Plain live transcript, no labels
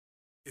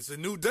It's a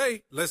new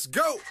day. Let's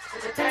go.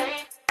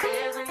 Today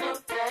is a new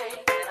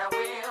day, and I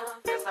will,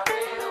 yes I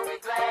will be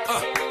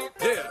glad in it.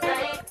 Yeah.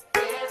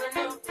 Today is a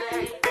new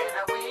day, and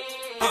I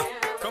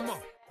will. Come on.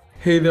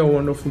 Hey there,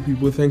 wonderful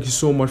people. Thank you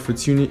so much for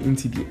tuning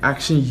into the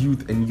Action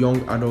Youth and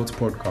Young Adults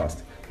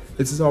podcast.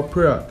 It is our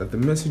prayer that the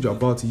message you're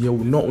about to hear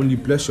will not only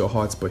bless your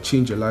hearts but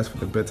change your lives for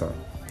the better.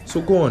 So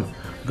go on,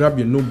 grab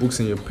your notebooks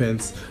and your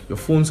pens, your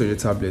phones or your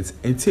tablets,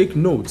 and take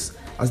notes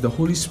as the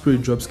Holy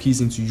Spirit drops keys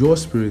into your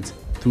spirit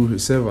through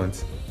His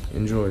servant.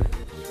 Enjoy.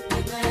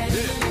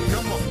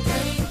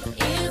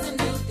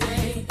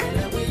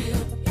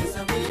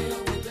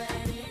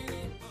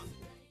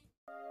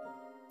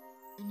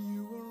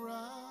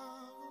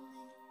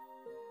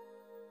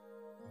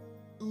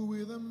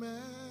 With a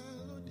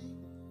melody,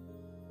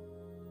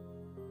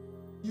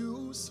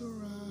 you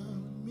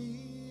surround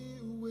me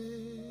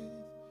with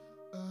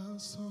a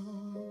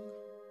song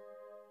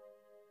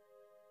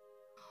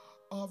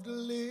of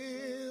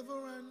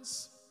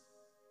deliverance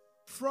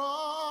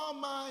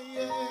from my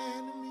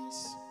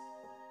enemies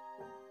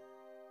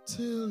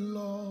till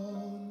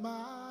all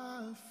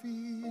my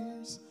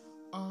fears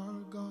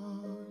are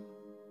gone,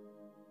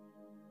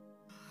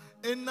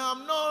 and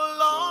I'm no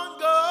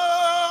longer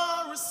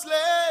a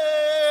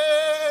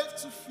slave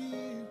to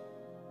fear.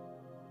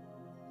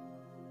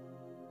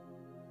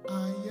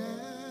 I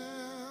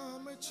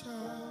am a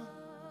child.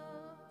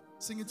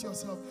 Sing it to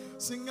yourself.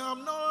 Sing,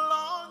 I'm no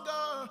longer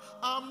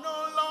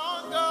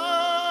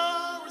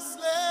a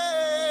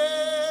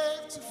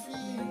slave to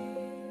fear.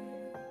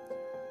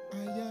 I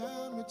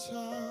am a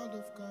child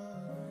of God.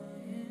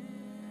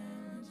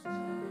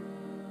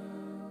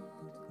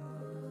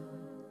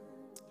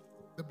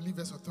 The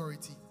believer's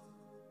authority.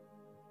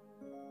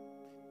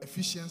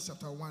 Ephesians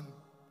chapter 1,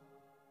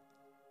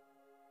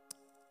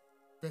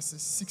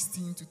 verses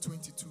 16 to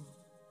 22.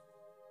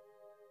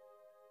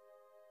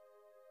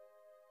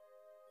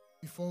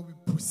 Before we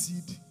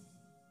proceed,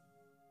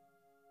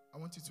 I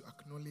want you to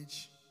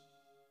acknowledge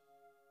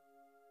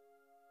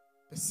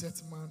the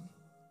set man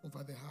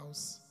over the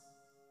house,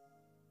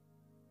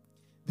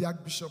 the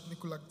Archbishop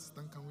Nicholas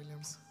Duncan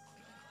Williams.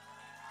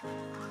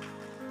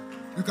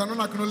 You cannot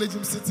acknowledge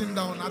him sitting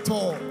down at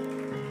all.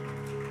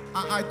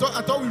 I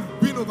thought we've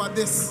been over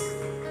this.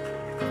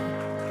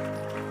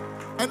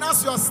 And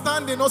as you are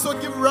standing, also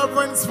give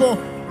reverence for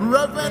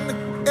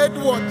Reverend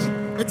Edward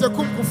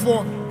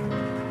Etekumkufo.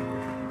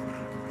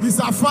 He's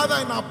our father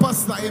and our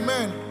pastor.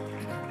 Amen.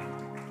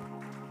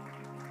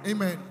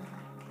 Amen.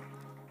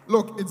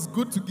 Look, it's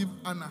good to give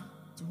honor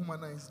to whom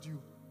honor is due.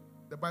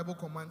 The Bible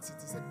commands it.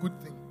 It's a good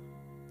thing.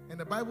 And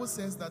the Bible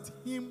says that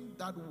him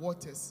that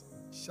waters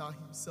shall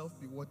himself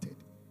be watered.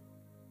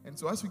 And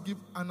so as we give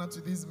honor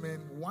to these men,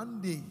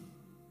 one day,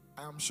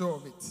 I am sure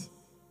of it,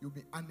 you'll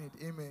be honored.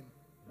 Amen.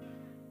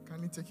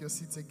 Kindly take your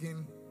seats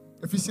again.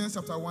 Ephesians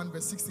chapter 1,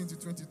 verse 16 to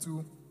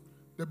 22.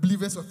 The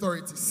believer's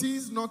authority.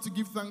 Cease not to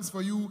give thanks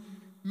for you,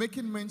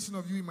 making mention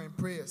of you in my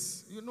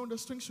prayers. You know, the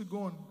strings should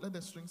go on. Let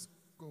the strings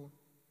go.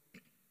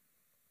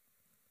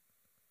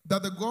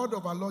 That the God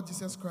of our Lord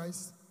Jesus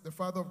Christ, the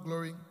Father of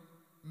glory,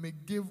 may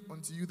give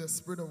unto you the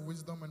spirit of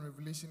wisdom and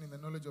revelation in the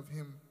knowledge of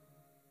him,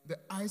 the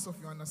eyes of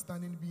your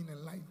understanding being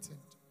enlightened,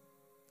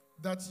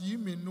 that ye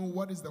may know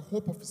what is the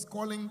hope of his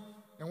calling,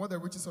 and what the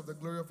riches of the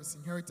glory of his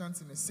inheritance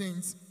in the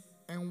saints,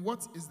 and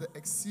what is the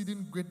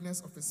exceeding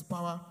greatness of his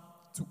power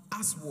to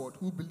usward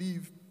who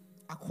believe,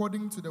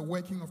 according to the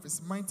working of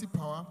his mighty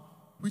power,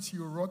 which he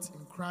wrought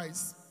in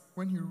Christ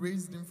when he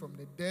raised him from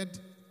the dead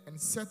and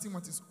set him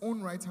at his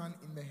own right hand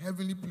in the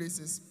heavenly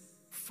places,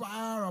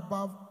 far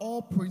above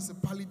all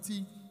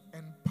principality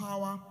and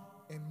power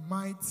and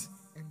might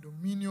and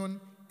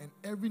dominion and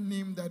every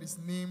name that is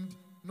named,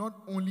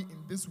 not only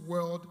in this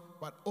world,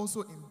 but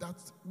also in that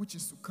which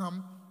is to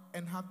come,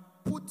 and hath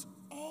put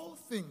all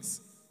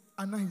things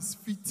under his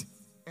feet,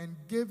 and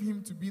gave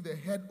him to be the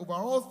head over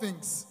all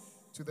things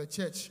to the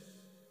church,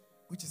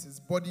 which is his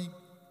body,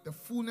 the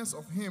fullness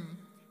of him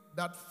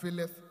that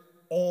filleth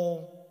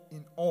all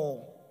in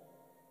all.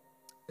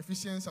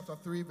 Ephesians chapter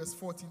 3, verse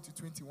 14 to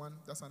 21.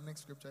 That's our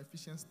next scripture.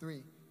 Ephesians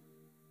 3,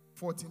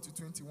 14 to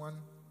 21.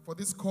 For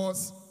this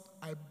cause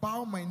I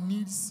bow my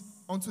knees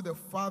unto the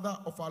Father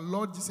of our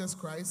Lord Jesus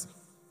Christ,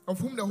 of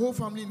whom the whole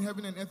family in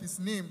heaven and earth is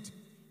named,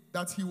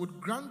 that he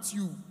would grant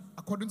you,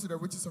 according to the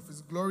riches of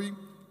his glory,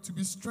 to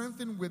be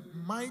strengthened with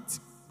might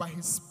by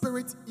his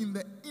Spirit in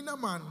the inner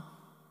man,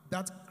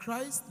 that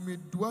Christ may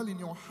dwell in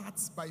your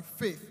hearts by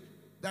faith,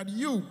 that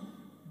you,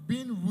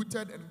 being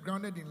rooted and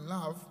grounded in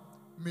love,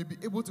 may be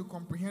able to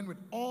comprehend with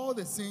all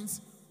the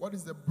saints what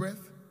is the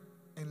breadth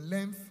and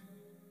length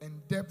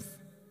and depth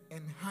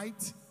and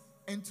height,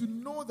 and to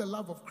know the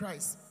love of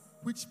Christ,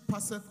 which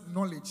passeth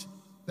knowledge,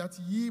 that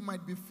ye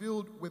might be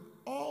filled with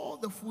all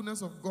the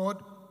fullness of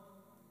God.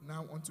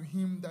 Now unto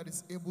him that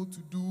is able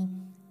to do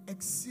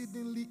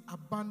exceedingly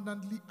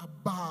abundantly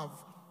above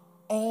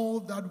all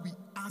that we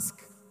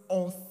ask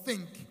or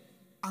think,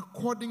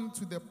 according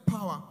to the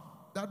power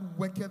that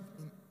worketh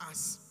in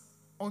us.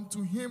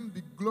 Unto him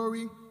be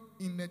glory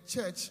in the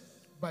church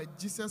by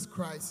Jesus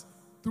Christ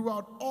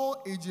throughout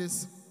all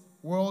ages,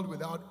 World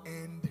without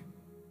end.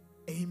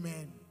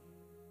 Amen.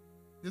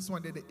 This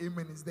one there, the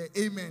amen is there.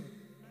 Amen.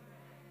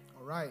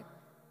 All right.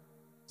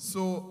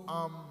 So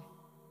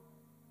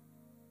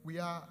we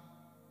are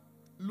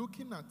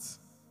looking at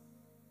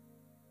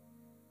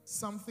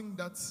something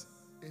that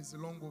is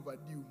long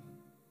overdue.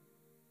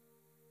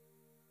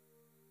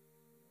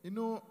 You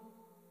know,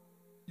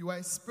 you are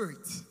a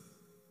spirit.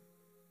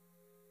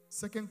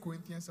 2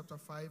 Corinthians chapter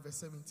 5 verse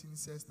 17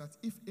 says that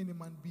if any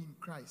man be in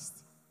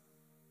Christ,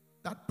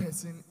 that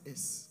person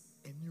is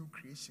a new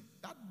creation.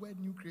 That word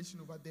new creation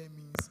over there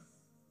means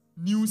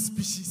new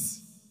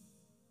species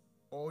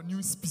or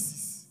new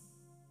species,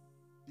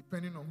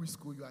 depending on which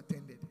school you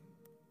attended.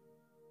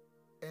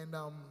 And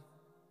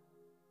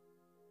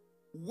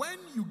when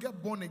you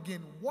get born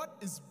again, what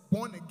is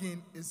born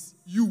again is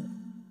you.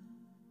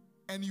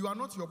 And you are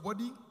not your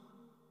body,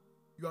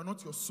 you are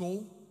not your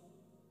soul,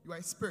 you are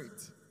a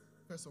spirit,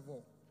 first of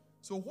all.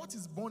 So what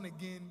is born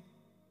again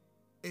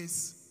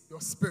is your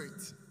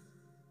spirit.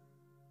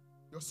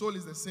 Your soul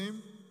is the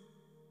same,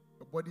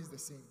 your body is the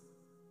same.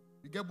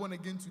 You get born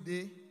again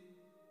today,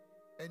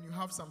 and you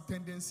have some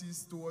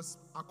tendencies towards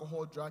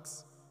alcohol,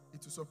 drugs.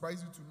 It will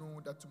surprise you to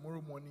know that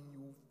tomorrow morning you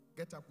will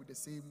get up with the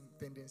same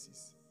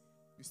tendencies.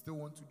 You still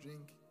want to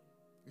drink,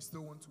 you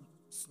still want to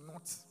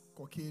snort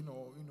cocaine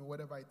or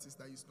whatever it is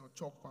that you snort,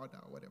 chalk powder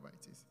or whatever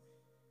it is.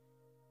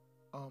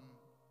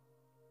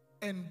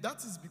 And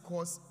that is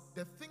because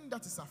the thing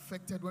that is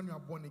affected when you are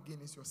born again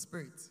is your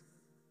spirit.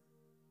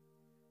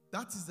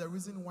 That is the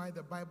reason why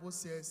the Bible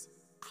says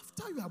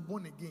after you are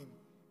born again,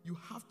 you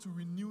have to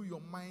renew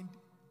your mind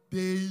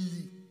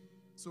daily.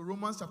 So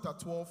Romans chapter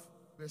 12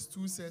 verse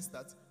 2 says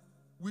that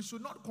we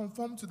should not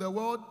conform to the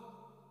world,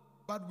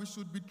 but we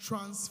should be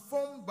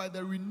transformed by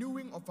the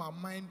renewing of our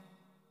mind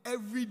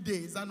every day.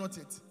 Is that not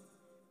it?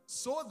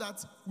 So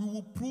that we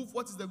will prove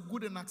what is the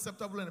good and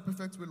acceptable and the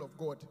perfect will of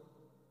God.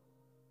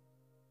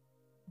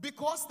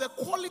 Because the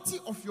quality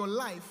of your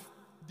life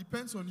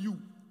depends on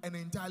you and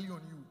entirely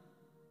on you.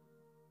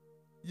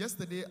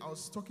 Yesterday, I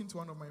was talking to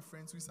one of my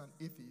friends who is an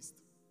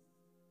atheist.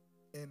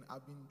 And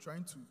I've been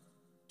trying to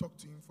talk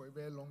to him for a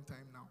very long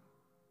time now.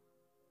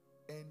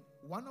 And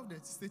one of the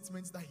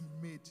statements that he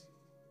made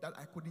that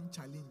I couldn't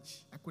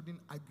challenge, I couldn't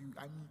argue.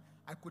 I mean,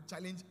 I could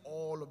challenge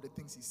all of the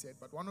things he said,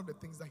 but one of the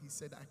things that he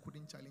said I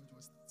couldn't challenge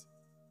was that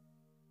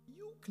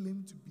you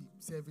claim to be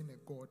serving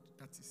a God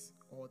that is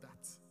all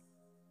that.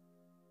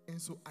 And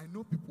so I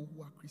know people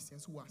who are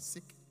Christians who are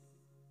sick,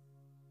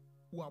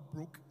 who are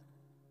broke.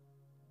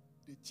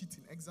 They cheat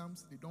in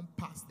exams, they don't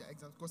pass their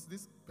exams because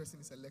this person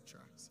is a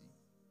lecturer, see.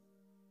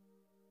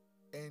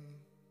 And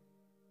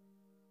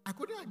I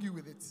couldn't argue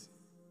with it.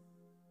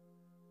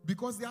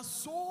 Because there are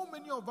so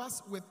many of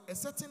us with a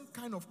certain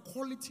kind of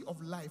quality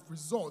of life,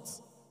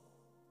 results,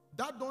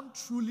 that don't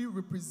truly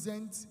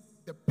represent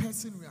the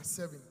person we are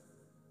serving.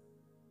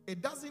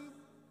 It doesn't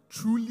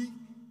truly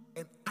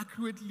and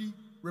accurately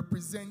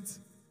represent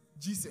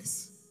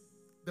Jesus,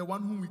 the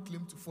one whom we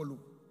claim to follow.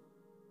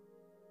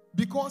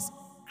 Because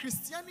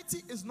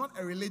Christianity is not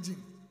a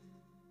religion.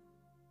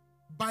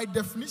 By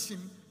definition,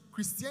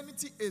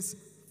 Christianity is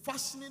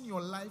fashioning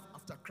your life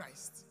after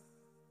Christ.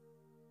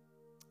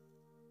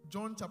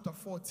 John chapter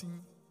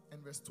 14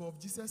 and verse 12,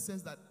 Jesus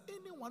says that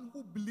anyone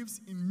who believes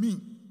in me,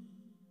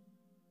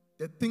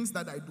 the things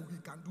that I do,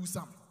 he can do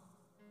some.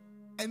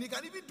 And he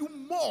can even do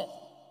more.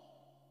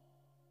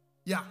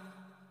 Yeah.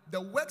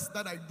 The works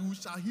that I do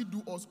shall he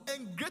do also.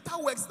 And greater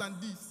works than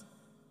these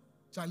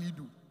shall he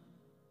do.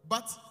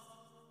 But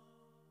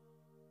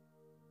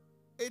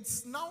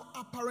it's now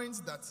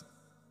apparent that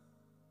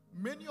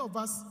many of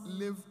us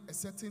live a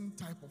certain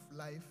type of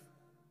life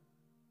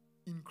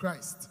in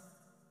Christ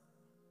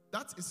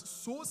that is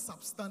so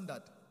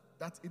substandard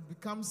that it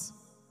becomes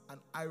an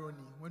irony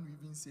when we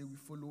even say we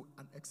follow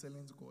an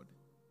excellent God.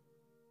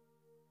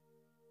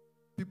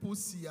 People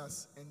see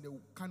us and the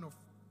kind of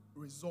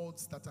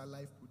results that our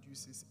life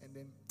produces, and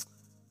then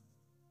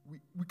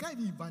we can't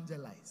even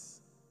evangelize.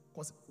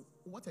 Because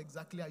what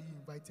exactly are you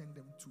inviting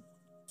them to?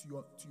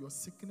 To your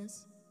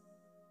sickness,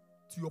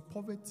 to your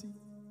poverty,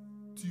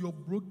 to your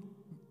broke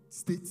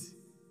state.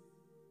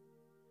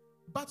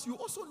 But you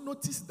also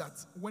notice that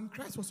when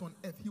Christ was on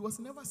earth, he was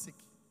never sick.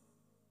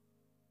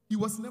 He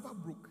was never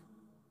broke.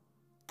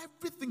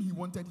 Everything he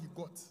wanted, he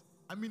got.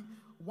 I mean,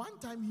 one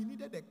time he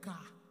needed a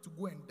car to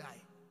go and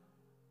die.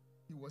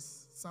 He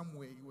was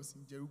somewhere, he was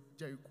in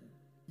Jericho.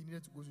 He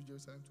needed to go to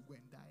Jerusalem to go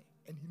and die.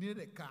 And he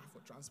needed a car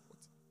for transport.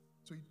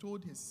 So he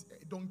told his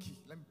donkey,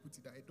 let me put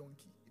it that, a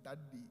donkey.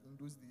 That day, in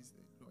those days,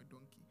 a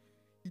donkey.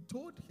 He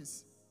told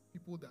his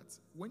people that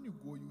when you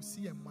go, you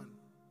see a man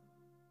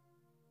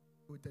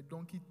with a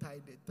donkey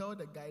tied there. Tell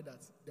the guy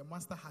that the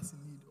master has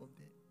need of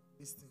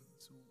this thing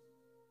to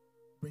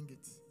bring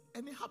it.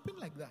 And it happened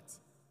like that.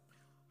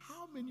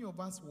 How many of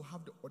us will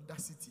have the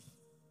audacity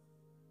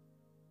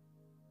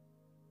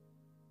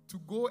to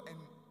go and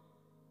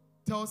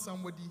tell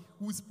somebody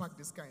who's parked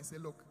this car and say,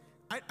 look,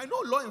 I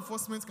know law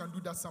enforcement can do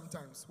that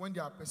sometimes when they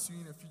are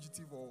pursuing a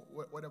fugitive or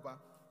whatever.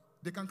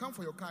 They can come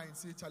for your car and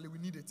say, Charlie, we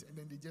need it. And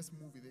then they just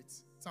move with it.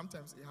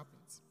 Sometimes it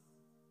happens.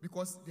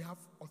 because they have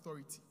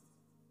authority.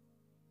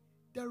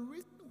 The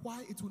reason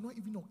why it will not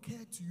even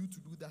occur to you to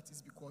do that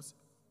is because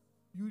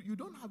you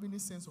don't have any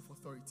sense of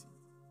authority.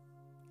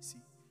 You see?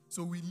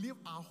 So we live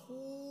our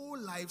whole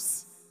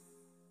lives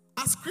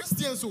as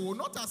Christians, or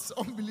not as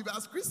unbelievers,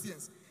 as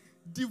Christians,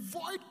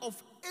 devoid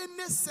of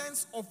any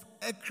sense of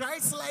a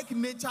Christ-like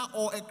nature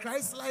or a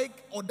Christ-like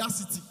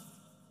audacity.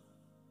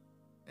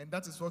 And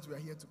that is what we are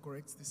here to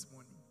correct this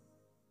morning.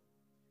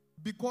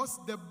 Because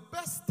the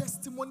best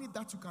testimony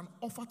that you can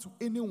offer to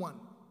anyone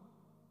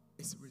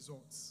is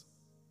results.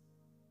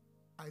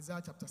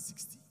 Isaiah chapter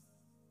 60,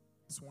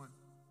 verse 1.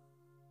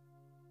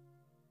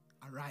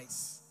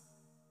 Arise,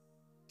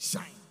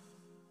 shine,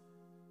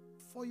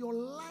 for your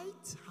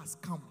light has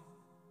come.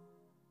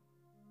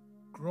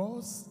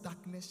 Gross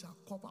darkness shall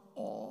cover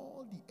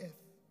all the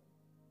earth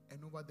and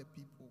over the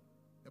people.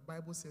 The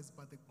Bible says,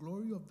 but the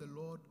glory of the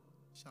Lord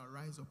shall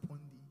rise upon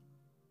thee.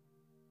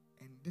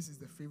 And this is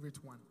the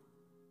favorite one.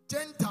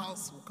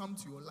 Gentiles will come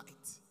to your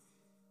light.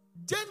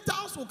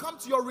 Gentiles will come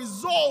to your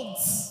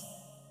results.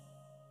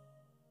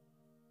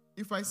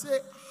 If I say,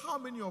 how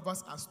many of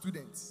us are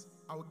students?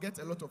 I will get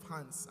a lot of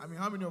hands. I mean,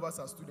 how many of us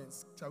are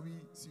students? Shall we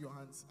see your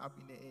hands up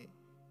in the air,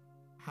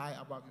 high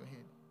above your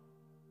head?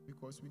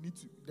 Because we need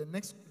to,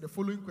 the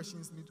following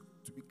questions need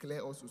to be clear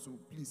also. So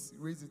please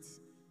raise it.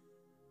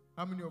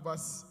 How many of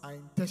us are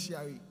in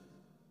tertiary?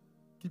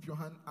 Keep your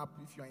hand up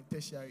if you are in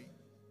tertiary.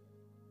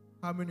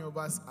 How many of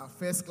us are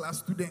first class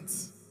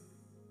students?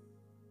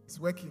 It's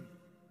working.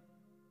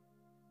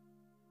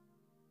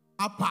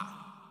 Upper.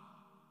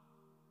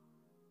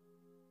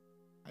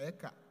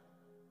 Ayeka.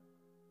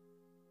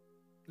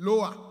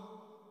 Lower.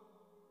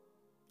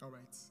 All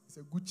right. It's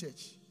a good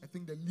church. I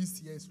think the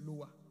list here is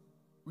lower,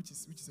 which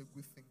is a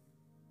good thing.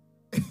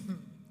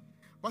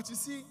 But you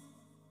see,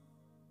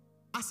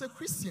 as a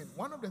Christian,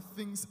 one of the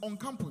things on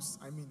campus,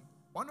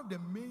 one of the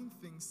main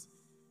things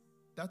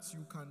that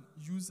you can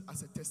use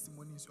as a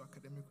testimony is your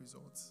academic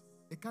results.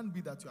 It can't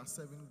be that you are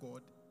serving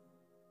God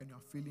and you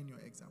are failing your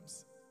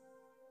exams.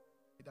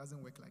 It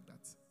doesn't work like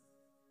that.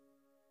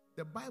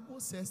 The Bible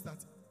says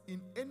that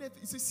in anything,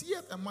 it says,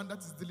 seeth a man that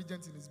is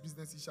diligent in his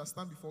business, he shall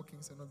stand before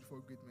kings and not before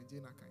great men.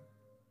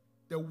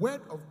 The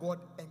word of God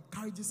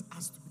encourages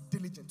us to be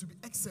diligent, to be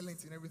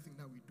excellent in everything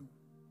that we do.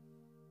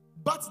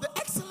 But the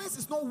excellence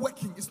is not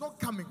working, it's not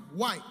coming.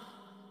 Why?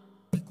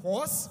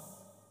 Because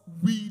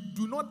we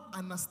do not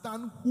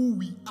understand who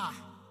we are.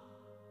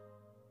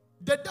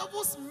 The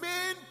devil's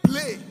main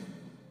play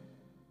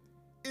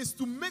is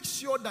to make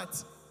sure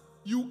that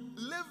you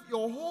live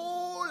your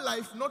whole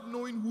life not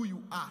knowing who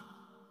you are,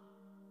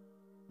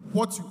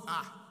 what you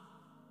are,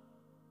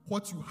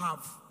 what you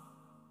have,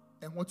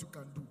 and what you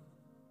can do.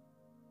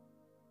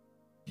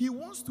 He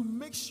wants to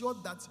make sure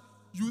that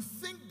you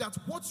think that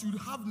what you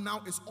have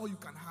now is all you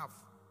can have.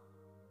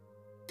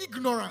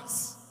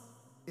 Ignorance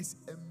is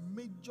a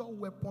major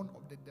weapon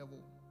of the devil.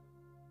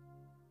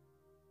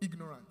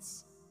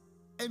 Ignorance.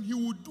 And he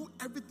will do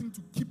everything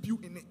to keep you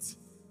in it.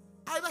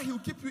 Either he will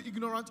keep you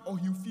ignorant or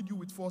he will feed you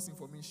with false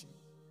information.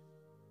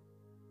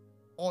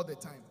 All the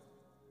time.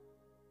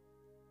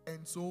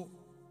 And so,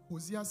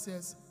 Hosea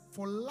says,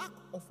 for lack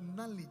of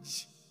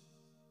knowledge,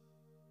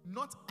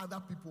 not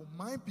other people,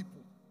 my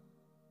people,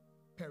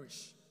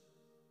 perish.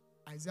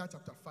 Isaiah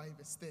chapter 5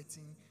 verse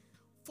 13.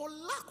 For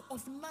lack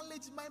of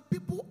knowledge, my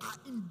people are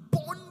in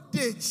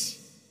bondage.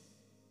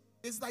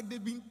 It's like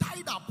they've been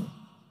tied up.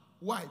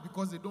 Why?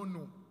 Because they don't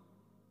know.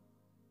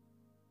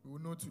 We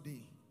will know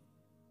today.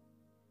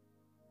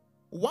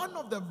 One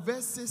of the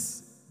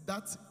verses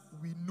that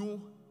we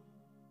know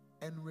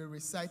and we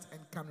recite and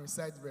can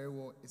recite very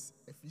well is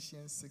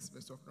Ephesians 6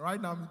 verse 12.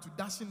 Right now I'm into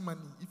dashing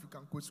money if you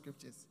can quote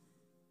scriptures.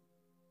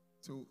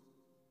 So,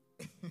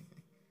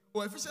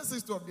 Ephesians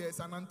 6 12 there is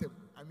an anthem.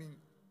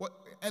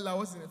 Ella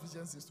was in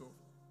Ephesians 6 12.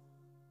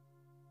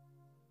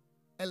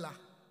 Ella,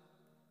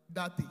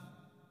 Dati,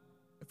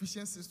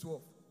 Ephesians 6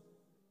 12.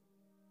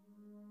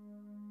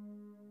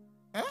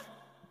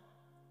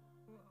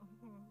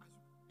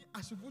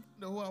 I should put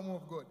the whole armor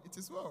of God. It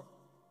is well.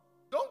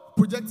 Don't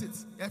project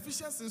it.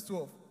 Ephesians 6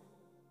 12.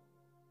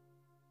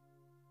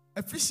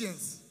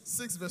 Ephesians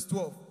 6 verse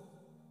 12.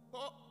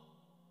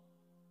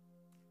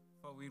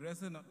 For we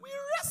wrestle not. We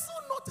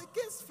wrestle not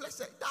against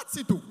flesh. That's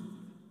it.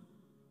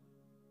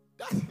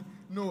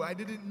 No, I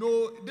didn't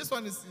know. This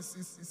one is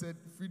a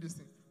free this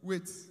thing.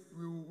 Wait,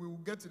 we will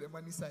get to the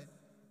money side.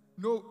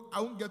 No,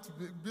 I won't get to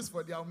this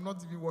for the. I'm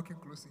not even working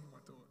close to him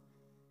at all.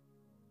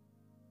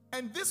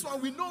 And this one,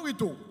 we know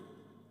it all.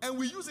 And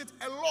we use it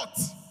a lot.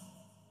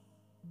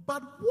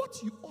 But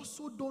what you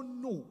also don't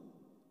know,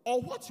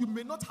 or what you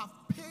may not have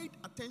paid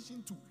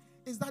attention to,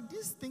 is that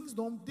these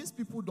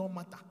people don't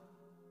matter.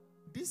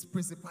 These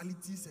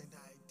principalities and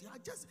they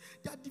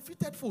are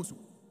defeated foes.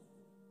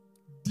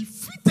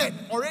 Defeated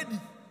already.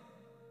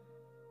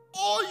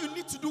 All you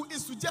need to do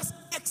is to just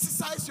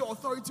exercise your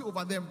authority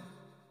over them.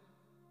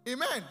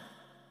 Amen.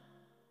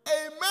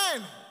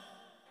 Amen.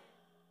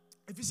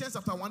 Ephesians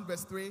chapter 1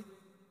 verse 3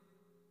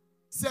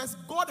 says,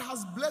 God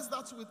has blessed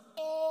us with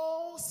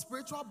all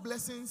spiritual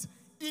blessings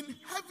in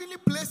heavenly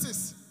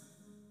places.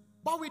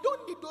 But we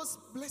don't need those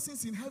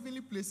blessings in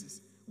heavenly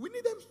places. We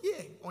need them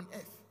here on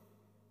earth.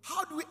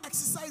 How do we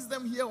exercise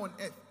them here on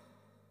earth?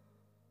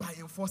 By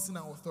enforcing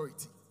our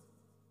authority.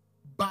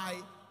 By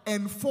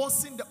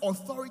enforcing the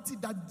authority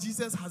that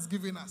Jesus has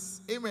given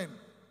us. Amen.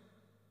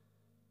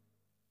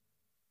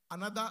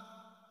 Another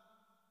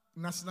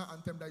national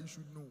anthem that you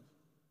should know.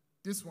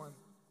 This one.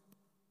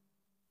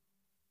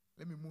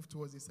 Let me move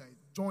towards this side.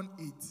 John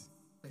 8,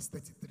 verse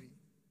 33.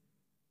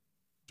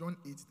 John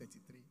 8,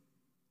 33.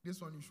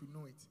 This one you should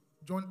know it.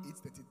 John 8,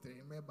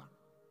 33. Remember.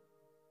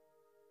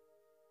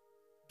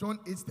 John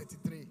 8,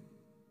 33.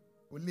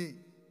 Ole.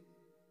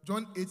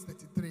 John 8,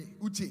 33.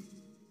 Uche.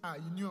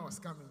 You knew I was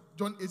coming.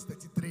 John 8,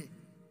 33.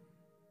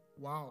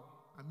 Wow.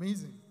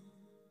 Amazing.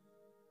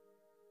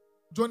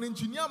 John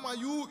Engineerma,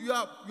 you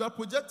are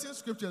projecting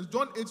scriptures.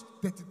 John 8,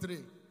 33.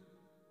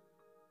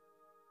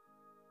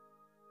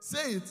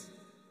 Say it.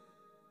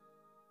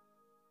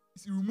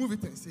 You remove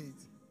it and say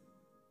it.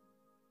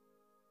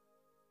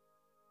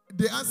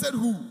 They answered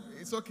who?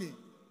 It's okay.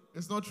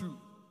 It's not true.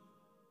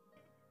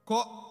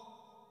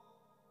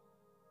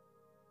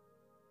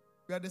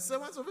 We are the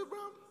servants of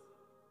Abraham,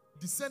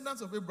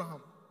 descendants of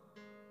Abraham.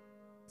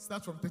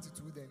 Start from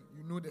 32 then.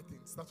 You know the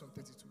thing. Start from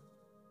 32.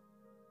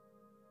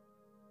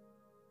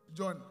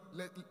 John,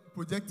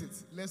 project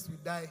it. Lest we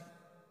die,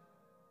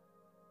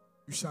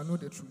 you shall know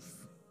the truth.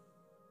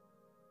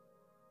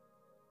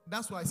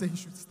 That's why I said he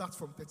should start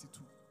from 32.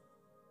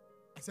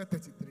 I said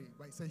 33,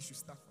 but he said he should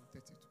start from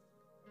 32.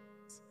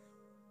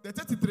 The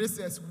 33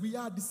 says, we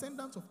are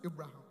descendants of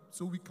Abraham,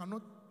 so we cannot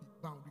be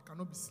bound, we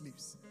cannot be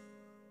slaves.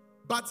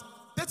 But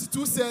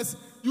 32 says,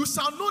 you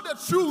shall know the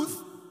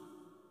truth,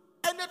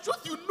 and the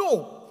truth you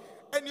know.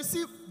 And you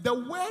see, the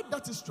word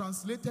that is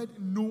translated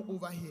know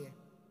over here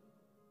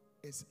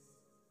is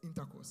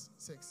intercourse,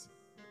 sex.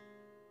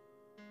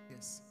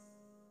 Yes.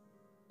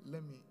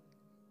 Let me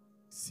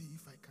see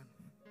if I can.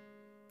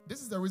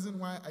 This is the reason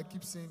why I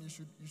keep saying you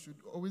should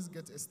always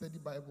get a study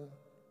Bible.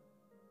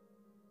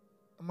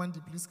 Mandy,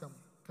 please come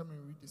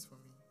and read this for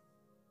me.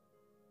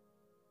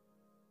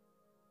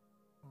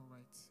 All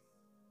right.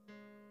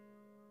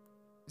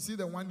 You see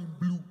the one in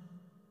blue?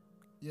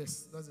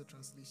 Yes, that's the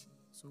translation.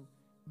 So,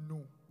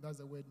 no, that's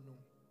the word no.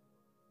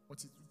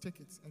 What's it? Take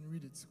it and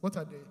read it. What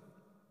are they?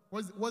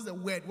 What's the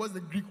word? What's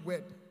the Greek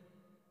word?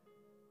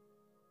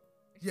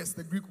 Yes,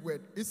 the Greek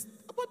word. It's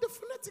about the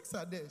phonetics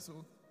are there.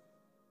 So,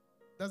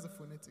 that's the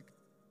phonetic.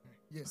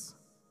 Yes.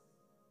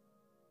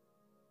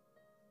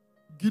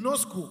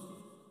 Ginosko.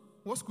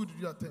 What school did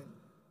you attend?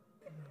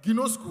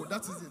 Ginosko,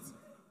 that is it.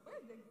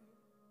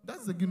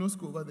 That's the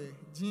Ginosko over there.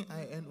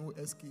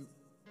 Ginosk.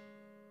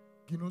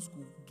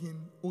 Ginosko.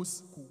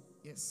 Ginosko.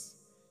 Yes.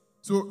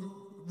 So,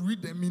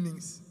 read the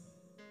meanings.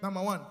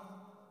 Number one.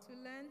 To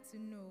learn to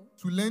know.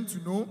 To learn to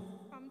know.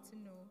 Come to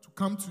know. To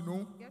come to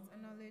know. Get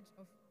a knowledge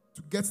of.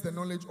 To get the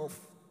knowledge of.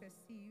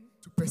 Perceive.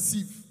 To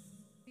perceive.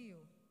 Feel.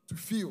 To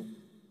feel.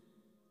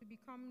 To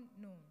become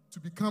known. To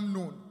become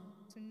known.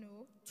 To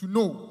know. To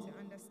know. To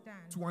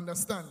understand. To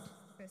understand.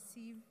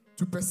 Perceive.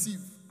 To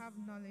perceive. Have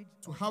knowledge.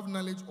 To have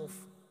knowledge of.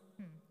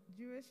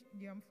 Jewish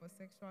idiom for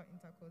sexual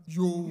intercourse.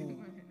 Yo.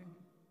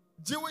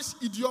 Jewish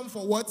idiom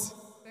for what?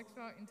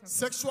 Sexual intercourse.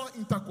 Sexual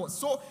intercourse.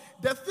 So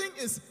the thing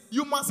is,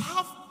 you must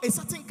have a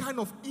certain kind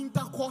of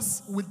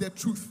intercourse with the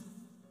truth.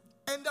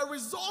 And the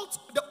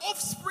result, the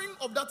offspring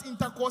of that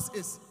intercourse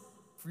is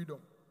freedom.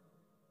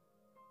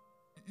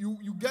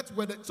 You get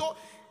where so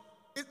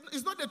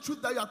it's not the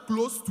truth that you are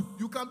close to.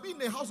 You can be in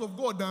the house of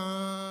God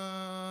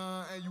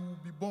and you will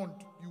be bound.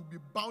 You will be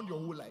bound your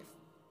whole life.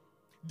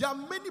 There are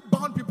many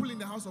bound people in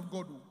the house of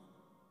God.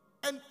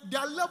 And there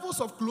are levels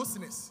of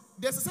closeness.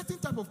 There's a certain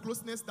type of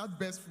closeness that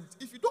bears fruit.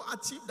 If you don't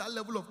achieve that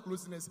level of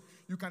closeness,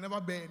 you can never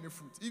bear any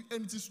fruit.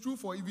 And it is true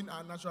for even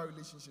our natural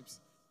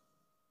relationships.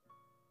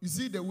 You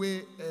see the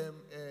way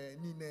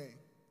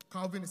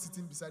Calvin is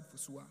sitting beside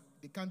Fusua.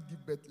 They can't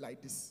give birth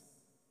like this.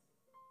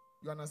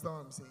 You understand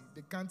what I'm saying?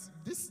 They can't.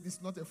 This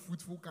is not a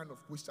fruitful kind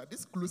of posture.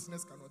 This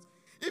closeness cannot.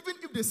 Even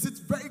if they sit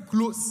very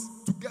close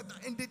together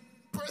and they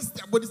press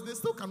their bodies, they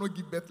still cannot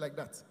give birth like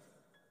that.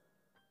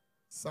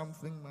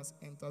 Something must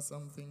enter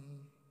something.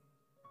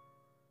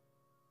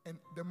 And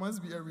there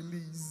must be a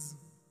release.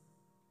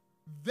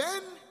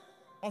 Then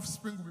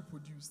offspring will be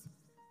produced.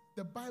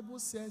 The Bible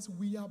says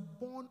we are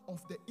born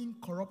of the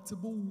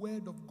incorruptible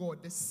word of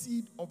God, the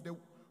seed of the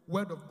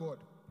word of God.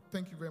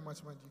 Thank you very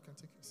much, Mandy. You can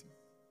take your seat.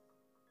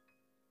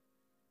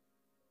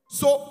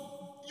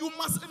 So, you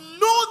must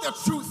know the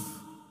truth.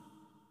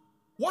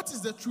 What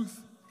is the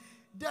truth?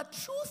 The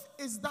truth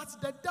is that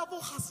the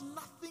devil has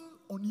nothing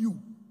on you.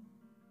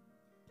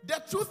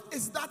 The truth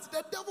is that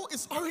the devil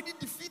is already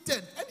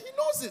defeated, and he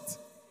knows it.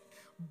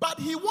 But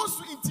he wants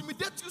to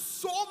intimidate you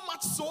so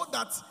much so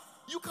that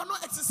you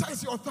cannot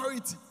exercise your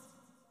authority.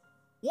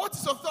 What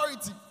is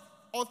authority?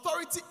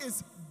 Authority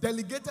is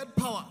delegated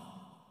power.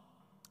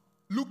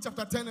 Luke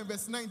chapter 10 and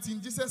verse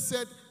 19, Jesus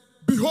said,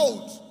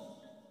 behold,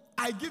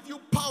 I give you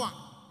power.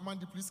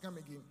 Mandy, please come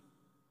again.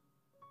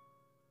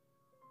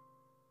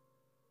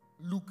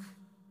 Luke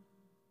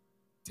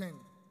 10,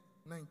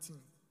 19.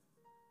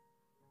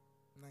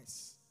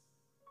 Nice.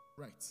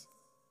 Right.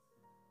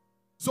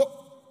 So,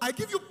 I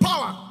give you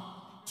power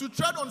to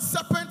tread on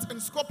serpents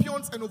and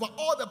scorpions and over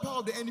all the power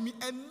of the enemy,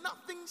 and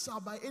nothing shall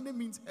by any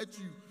means hurt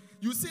you.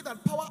 You see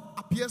that power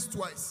appears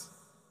twice.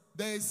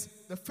 There is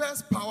the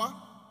first power,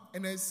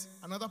 and there's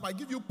another power. I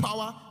give you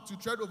power to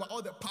tread over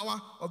all the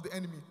power of the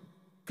enemy.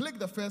 Click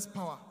the first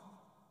power.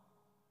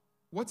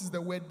 What is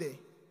the word there?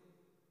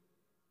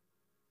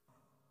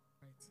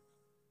 Right.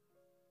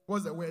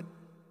 What's the word?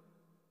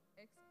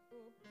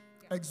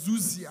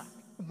 Exousia.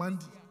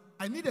 Mandy.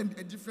 I need a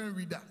different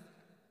reader.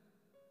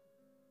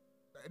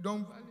 I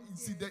don't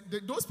see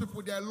those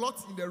people. There are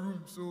lots in the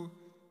room. So,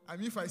 I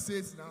mean, if I say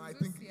it now, I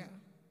think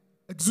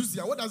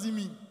exousia. What does it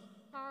mean?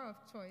 Power of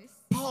choice.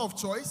 Power of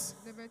choice.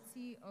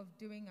 Liberty of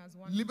doing as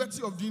one.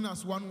 Liberty of doing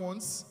as one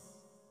wants.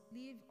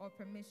 Leave or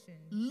permission.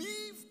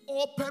 Leave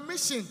or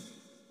permission.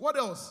 What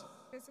else?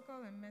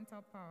 Physical and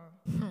mental power.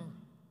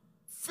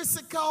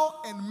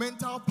 Physical and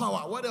mental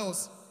power. What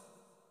else?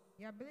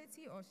 The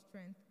ability or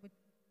strength with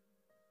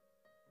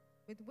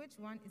which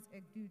one is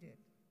endued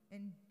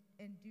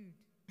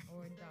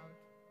or endowed.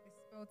 It's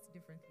spelled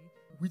differently.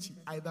 Which he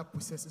either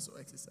possesses or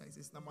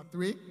exercises. Number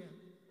 3. Yeah.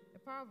 The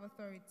power of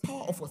authority.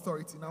 Power of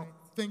authority. Now, Right.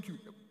 thank you.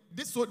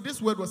 This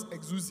word was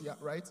exousia,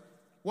 right?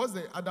 What's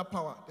the other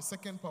power? The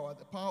second power.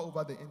 The power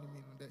over the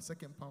enemy. The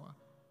second power.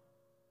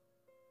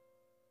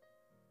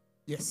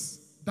 Yes.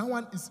 That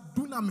one is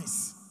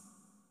dunamis.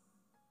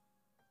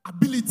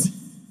 Ability.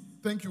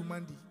 Thank you,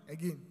 Mandy.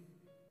 Again.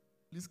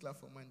 Please clap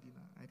for Mandy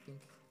now. I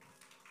think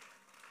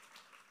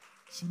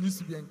she needs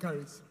to be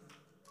encouraged.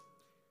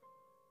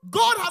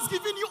 God has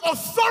given you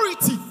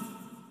authority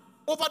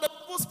over the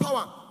devil's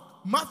power.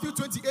 Matthew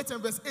 28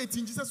 and verse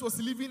 18, Jesus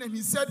was living and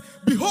he said,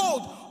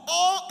 behold,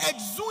 all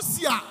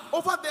exousia,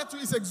 over there too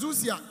is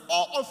exousia,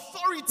 all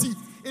authority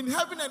in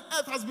heaven and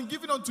earth has been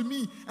given unto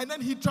me. And then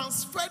he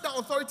transferred the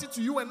authority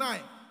to you and I.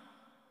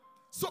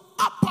 So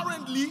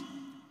apparently,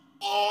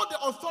 all the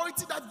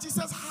authority that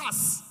Jesus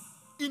has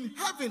in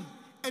heaven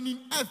and in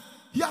earth,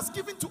 he has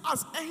given to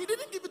us. And he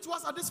didn't give it to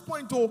us at this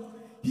point, though.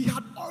 He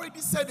had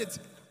already said it.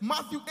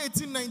 Matthew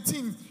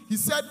 18:19, he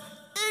said,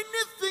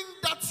 anything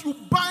that you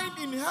bind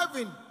in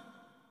heaven,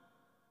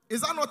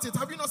 is that not it?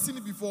 Have you not seen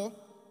it before?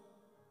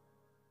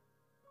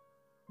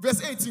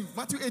 Verse 18,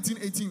 Matthew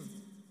 18.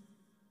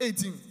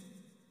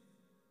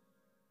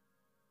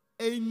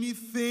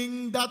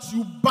 Anything that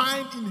you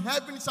bind in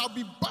heaven shall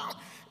be bound.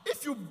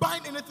 If you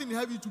bind anything in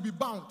heaven, it will be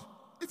bound.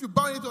 If you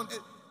bind it on earth,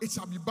 it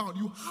shall be bound.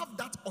 You have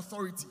that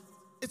authority.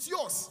 It's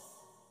yours.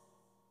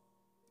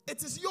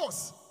 It is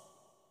yours.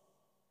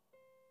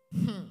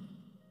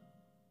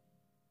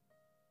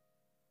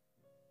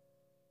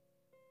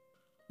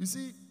 You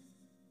see,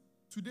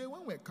 today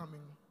when we're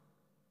coming,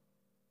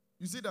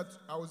 you see that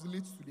I was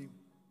late today.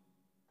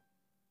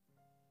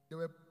 There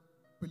were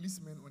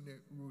policemen on the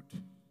road.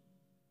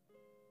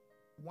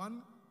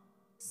 One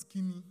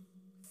skinny,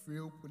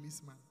 frail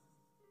policeman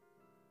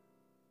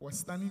was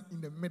standing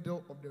in the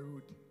middle of the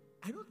road.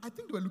 I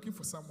think they were looking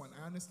for someone.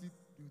 I honestly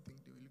do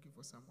think they were looking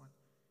for someone.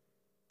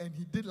 And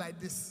he did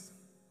like this.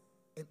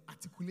 And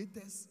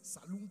articulators,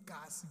 saloon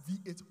cars,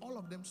 V8, all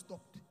of them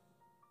stopped.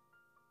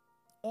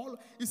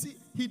 You see,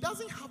 he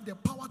doesn't have the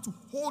power to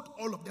hold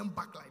all of them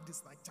back like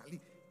this, like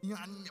Charlie.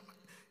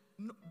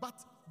 No,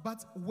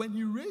 but when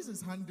he raised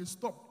his hand, they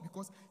stopped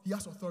because he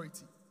has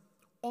authority.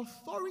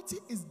 Authority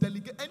is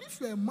delegated. And if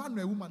you're a man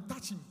or a woman,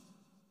 touch him.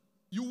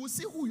 You will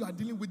see who you are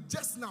dealing with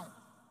just now.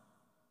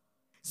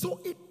 So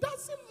it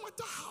doesn't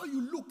matter how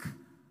you look.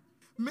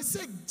 May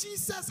say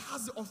Jesus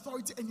has the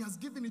authority and he has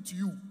given it to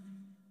you.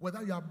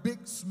 Whether you are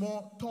big,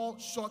 small, tall,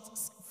 short,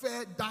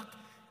 fair, dark.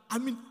 I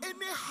mean,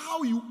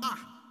 anyhow you are.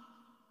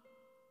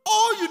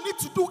 All you need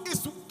to do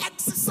is to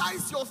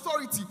exercise your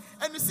authority.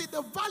 And you see,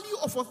 the value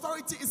of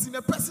authority is in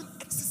a person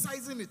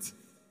exercising it.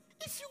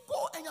 If you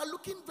go and you're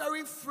looking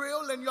very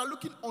frail and you're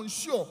looking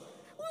unsure,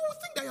 we will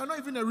think that you're not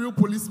even a real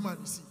policeman,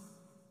 you see.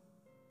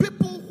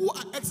 People who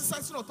are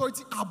exercising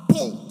authority are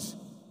bold.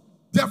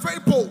 They are very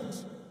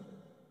bold.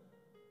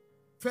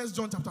 1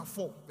 John chapter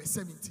 4, verse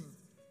 17.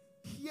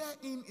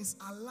 Herein is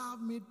our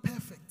love made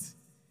perfect,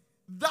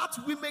 that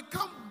we may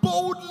come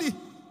boldly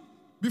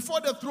before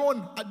the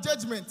throne at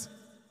judgment.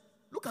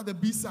 Look at the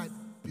B side.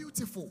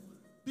 Beautiful.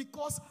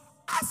 Because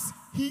as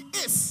he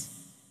is,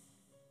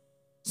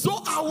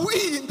 so are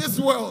we in this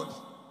world.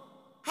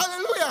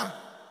 Hallelujah.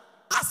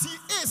 As he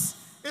is.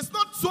 It's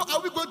not so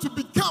are we going to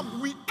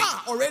become. We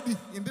are already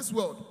in this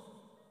world.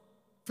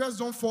 1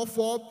 John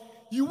 4:4.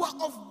 You are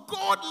of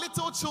God,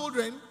 little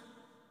children.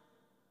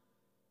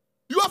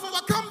 You have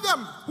overcome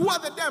them. Who are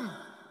the them?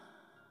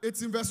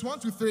 It's in verse 1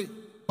 to 3.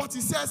 But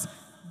he says,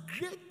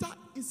 greater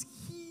is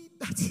he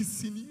that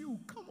is in you.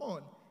 Come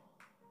on.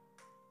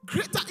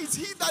 Greater is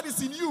he that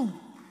is in you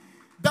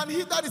than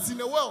he that is in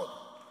the world.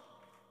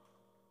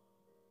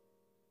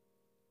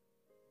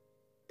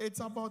 It's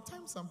about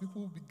time some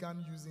people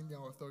began using their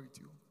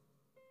authority.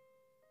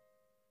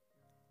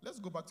 Let's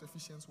go back to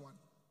Ephesians 1.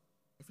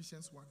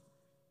 Ephesians 1.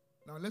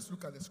 Now let's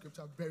look at the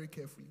scripture very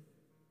carefully.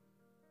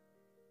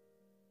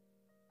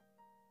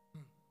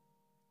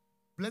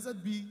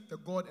 Blessed be the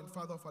God and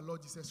Father of our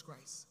Lord Jesus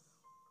Christ,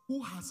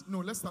 who has,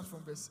 no, let's start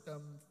from verse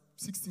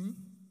 16.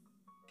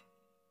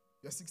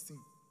 Verse 16.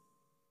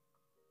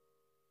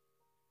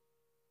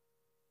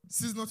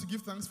 Cease not to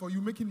give thanks for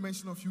you, making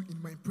mention of you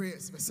in my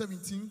prayers. Verse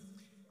 17.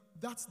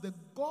 That the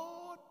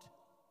God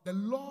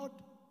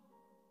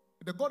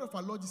of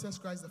our Lord Jesus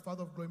Christ, the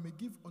Father of glory, may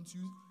give unto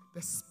you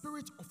the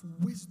spirit of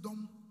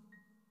wisdom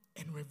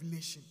and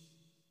revelation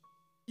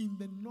in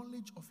the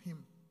knowledge of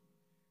him.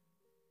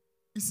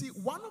 You see,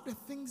 one of the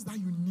things that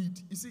you need,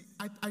 you see,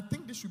 I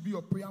think this should be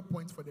your prayer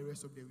point for the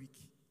rest of the week.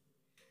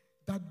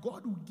 That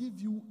God will give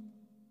you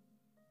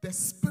the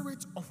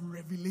spirit of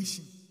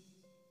revelation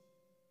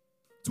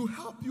to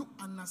help you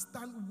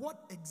understand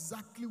what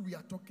exactly we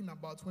are talking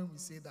about when we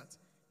say that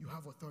you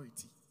have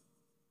authority.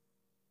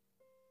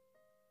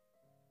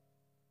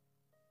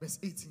 Verse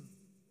 18.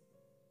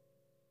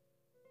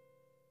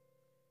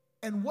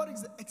 And what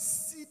is the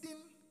exceeding,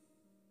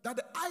 that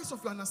the eyes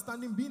of your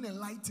understanding being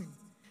enlightened,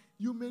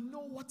 you may know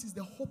what is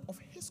the hope of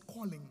his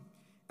calling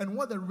and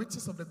what the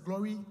riches of the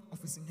glory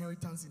of his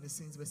inheritance in the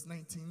saints. Verse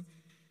 19.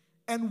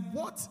 And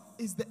what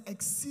is the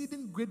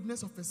exceeding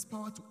greatness of his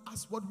power to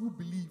us what who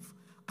believe,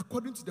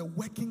 according to the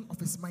working of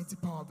his mighty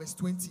power. Verse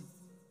 20.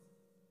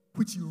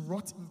 Which he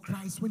wrought in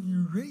Christ when he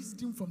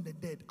raised him from the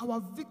dead. Our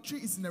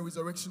victory is in the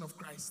resurrection of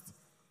Christ.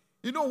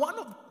 You know,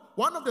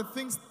 one of the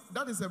things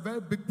that is a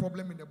very big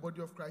problem in the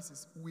body of Christ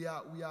is we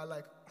are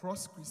like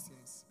cross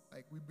Christians.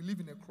 Like we believe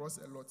in a cross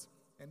a lot,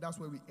 and that's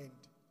where we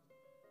end.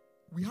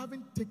 We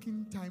haven't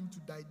taken time to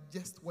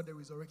digest what the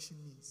resurrection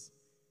means.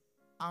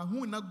 And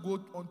who will not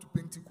go on to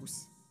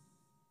Pentecost?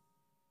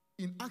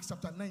 In Acts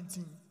chapter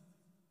 19,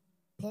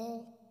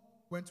 Paul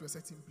went to a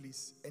certain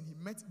place and he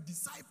met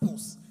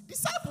disciples.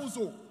 Disciples.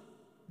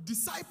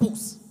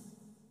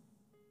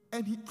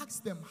 And he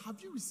asked them,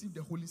 have you received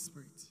the Holy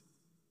Spirit?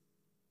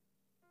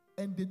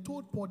 And they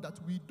told Paul that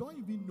we don't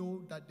even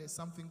know that there's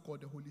something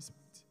called the Holy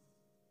Spirit.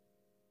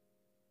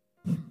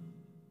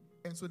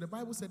 And so the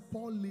Bible said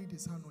Paul laid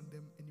his hand on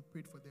them and he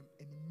prayed for them,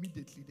 and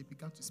immediately they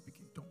began to speak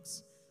in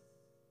tongues.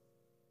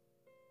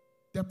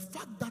 The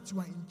fact that you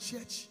are in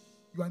church,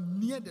 you are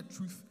near the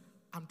truth,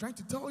 I'm trying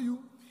to tell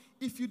you,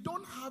 if you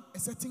don't have a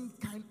certain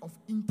kind of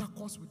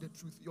intercourse with the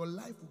truth, your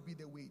life will be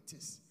the way it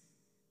is.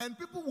 And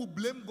people will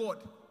blame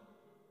God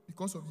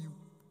because of you.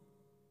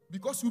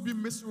 Because you'll be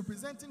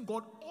misrepresenting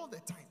God all the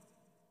time.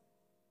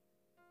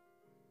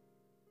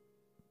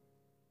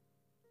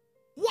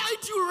 Why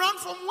do you run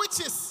from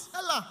witches?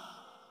 Ella?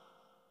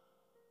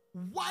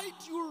 Why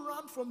do you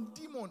run from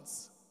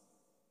demons?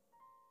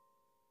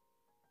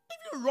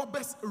 Even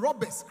robbers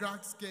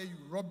scare you.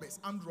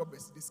 Armed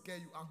robbers, they scare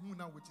you.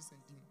 Ahuna, witches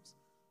and demons.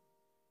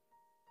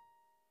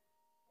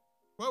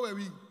 Where were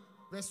we?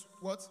 Verse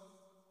what?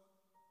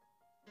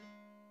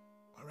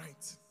 All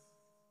right.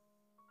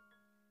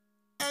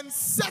 And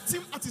set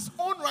him at his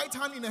own right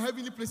hand in a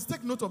heavenly place.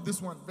 Take note of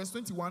this one. Verse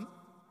 21.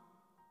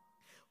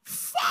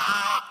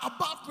 Far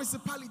above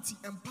principality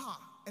and power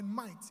and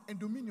might and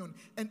dominion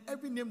and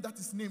every name that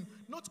is named,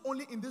 not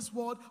only in this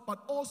world, but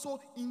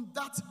also in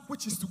that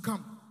which is to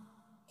come.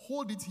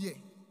 Hold it here.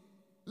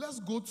 Let's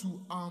go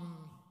to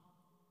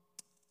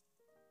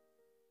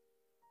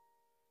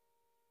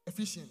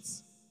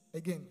Ephesians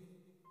again.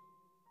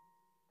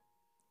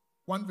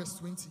 1 verse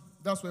 20.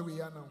 That's where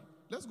we are now.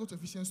 Let's go to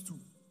Ephesians 2,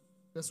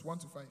 verse 1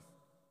 to 5.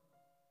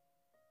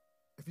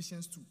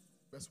 Ephesians 2,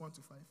 verse 1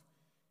 to 5.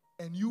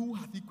 And you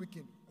hath he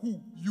quickened.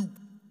 Who? You.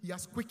 He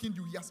has quickened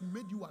you. He has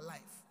made you alive.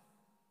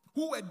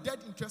 Who were dead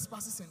in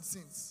trespasses and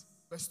sins.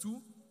 Verse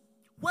 2.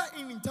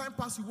 Wherein in time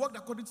past you walked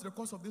according to the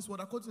course of this world,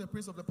 according to the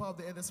prince of the power of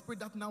the air, the spirit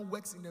that now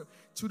works in the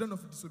children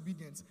of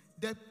disobedience.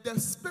 The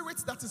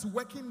spirit that is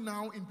working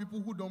now in people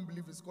who don't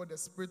believe is called the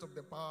spirit of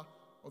the power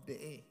of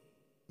the air.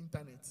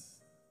 Internet.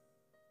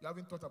 You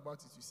haven't thought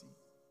about it, you see.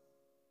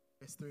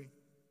 Verse 3.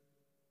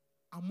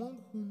 Among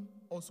whom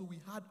also we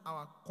had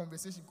our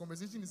conversation.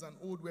 Conversation is an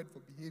old word for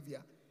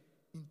behavior.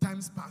 In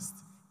times past,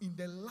 in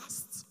the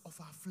lusts of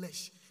our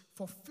flesh,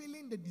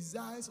 fulfilling the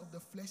desires of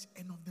the flesh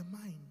and of the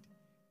mind.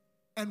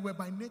 And were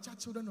by nature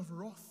children of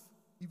wrath,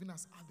 even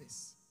as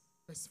others.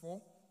 Verse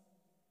 4.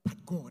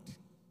 But God,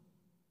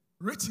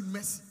 rich in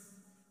mercy,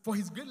 for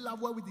his great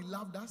love wherewith he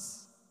loved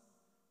us,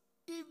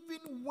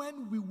 even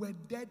when we were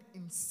dead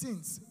in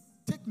sins,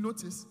 take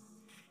notice,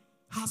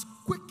 has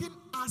quickened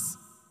us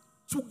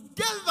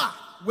together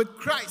with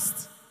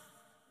Christ.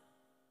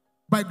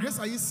 By grace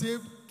are you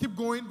saved. Keep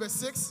going, verse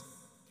 6.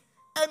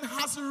 And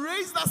has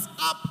raised us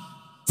up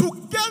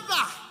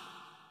together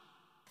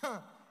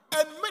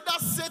and made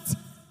us sit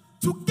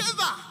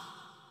together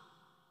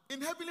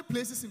in heavenly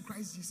places in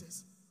Christ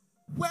Jesus.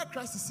 Where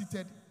Christ is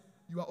seated,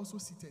 you are also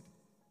seated.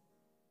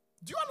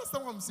 Do you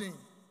understand what I'm saying?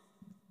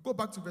 Go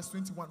back to verse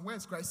 21. Where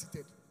is Christ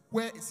seated?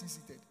 Where is he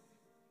seated?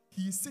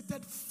 He is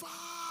seated far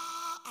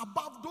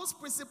above those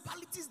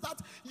principalities that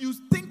you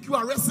think you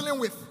are wrestling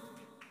with.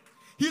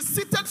 He's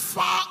seated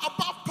far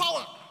above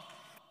power,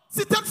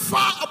 seated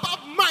far above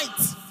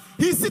might.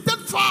 He's seated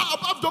far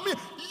above dominion.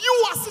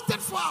 You are seated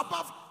far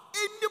above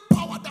any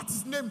power that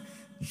is named.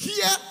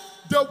 Here,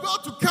 the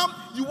world to come,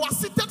 you are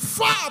seated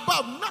far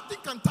above. Nothing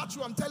can touch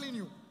you, I'm telling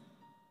you.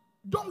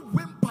 Don't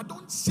whimper,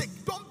 don't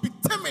shake, don't be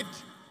timid.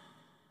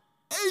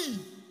 Hey!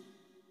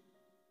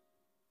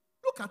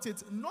 Look at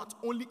it, not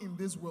only in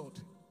this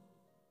world,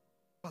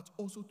 but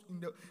also in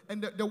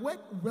the word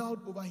world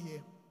over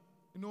here.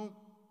 You know,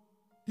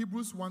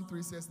 Hebrews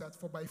 1:3 says that,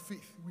 for by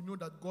faith we know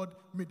that God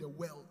made the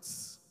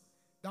worlds.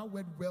 That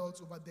word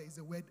worlds over there is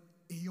the word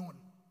aeon.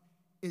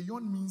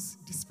 Aeon means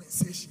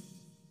dispensation.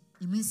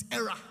 It means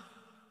era.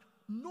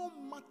 No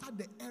matter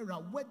the era,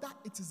 whether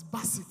it is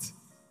Bassett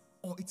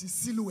or it is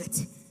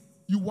Silhouette,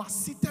 you are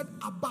seated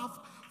above,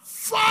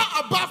 far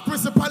above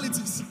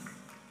principalities.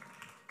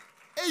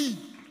 Hey!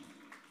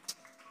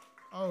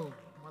 Oh,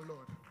 my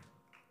Lord.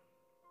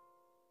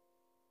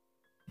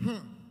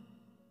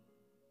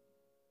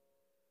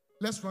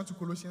 Let's run to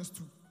Colossians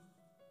 2.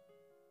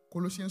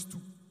 Colossians 2.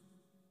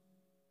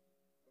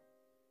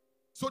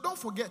 So don't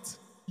forget,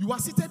 you are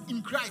seated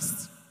in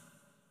Christ.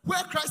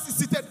 Where Christ is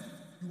seated,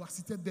 you are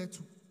seated there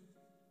too.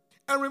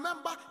 And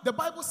remember, the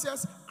Bible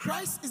says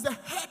Christ is the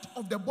head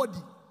of the body.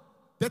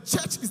 The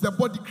church is the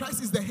body.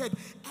 Christ is the head.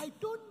 I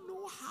don't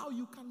know how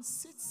you can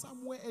sit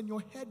somewhere and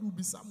your head will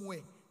be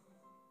somewhere.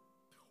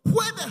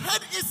 Where the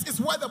head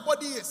is where the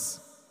body is.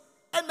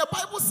 And the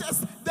Bible says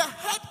the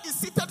head is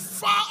seated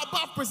far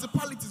above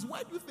principalities.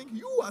 Where do you think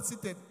you are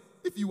seated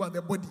if you are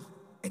the body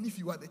and if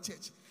you are the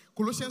church?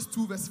 Colossians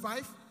 2 verse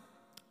 5.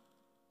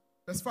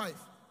 Verse 5.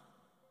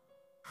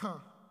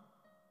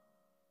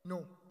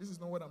 No, this is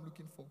not what I'm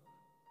looking for.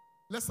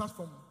 Let's start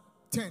from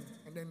 10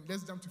 and then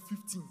let's jump to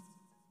 15.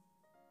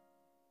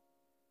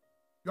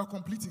 You are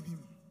completing him.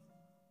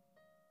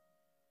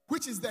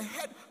 Which is the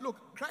head.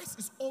 Look, Christ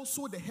is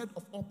also the head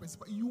of all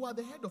principality. You are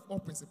the head of all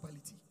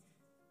principality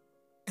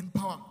and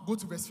power. Go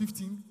to verse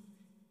 15.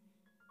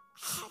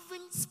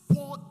 Having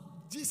spoiled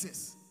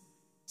Jesus,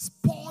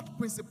 spoiled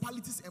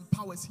principalities and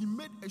powers, he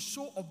made a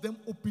show of them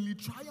openly,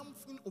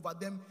 triumphing over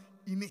them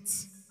in it.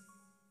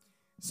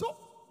 So,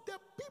 the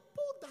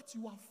people that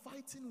you are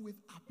fighting with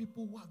are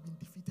people who have been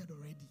defeated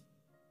already.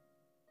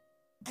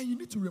 And you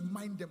need to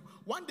remind them.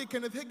 One day,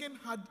 Kenneth Hagin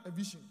had a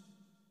vision.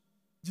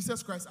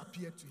 Jesus Christ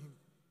appeared to him.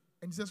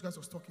 And Jesus Christ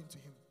was talking to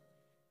him.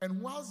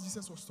 And whilst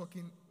Jesus was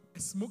talking, a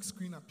smoke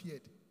screen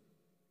appeared.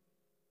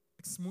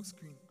 A smoke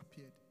screen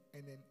appeared.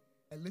 And then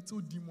a little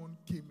demon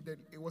came. Then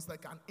it was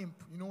like an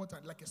imp. You know what?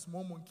 Like a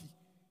small monkey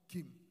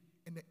came.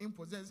 And the imp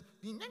was just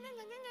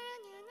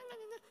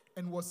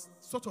and was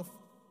sort of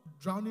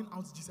drowning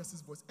out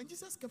Jesus' voice. And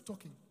Jesus kept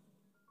talking.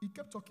 He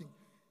kept talking.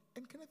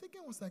 And Kenneth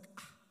Hagin was like,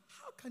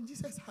 how can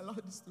Jesus allow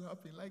this to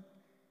happen? Like,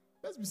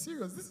 let's be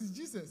serious. This is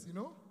Jesus, you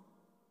know?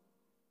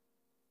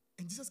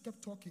 And Jesus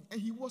kept talking. And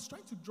he was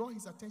trying to draw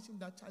his attention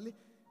that, Charlie,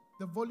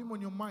 the volume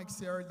on your mic,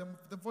 sir.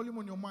 The volume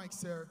on your mic,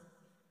 sir.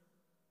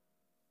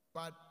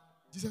 But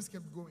Jesus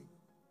kept going.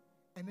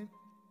 And then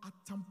at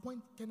some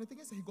point, Kenneth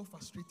Hagin said he got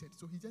frustrated.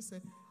 So he just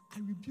said, I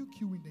rebuke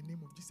you in the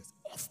name of Jesus.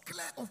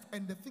 Clear off.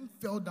 And the thing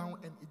fell down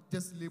and it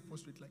just lay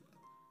prostrate like that.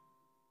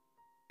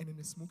 And then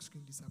the smoke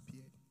screen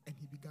disappeared. And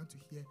he began to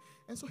hear.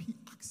 And so he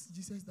asked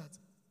Jesus that,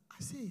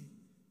 I say,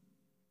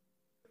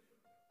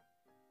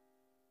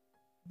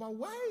 but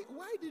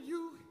why did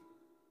you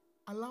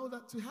allow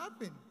that to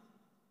happen?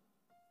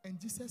 And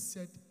Jesus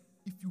said,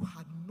 if you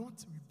had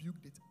not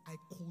rebuked it, I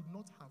could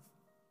not have.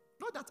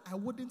 Not that I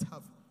wouldn't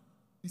have.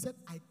 He said,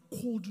 I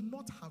could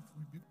not have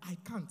rebuked. I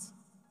can't.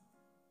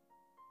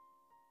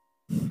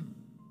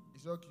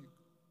 It's okay.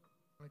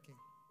 Okay.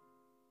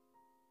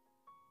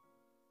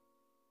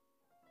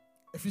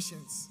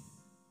 Ephesians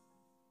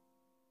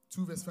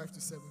 2 verse 5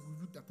 to 7.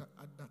 We looked at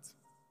that.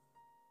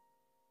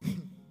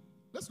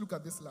 Let's look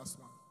at this last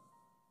one.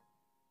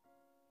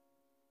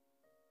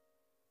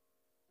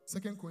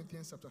 2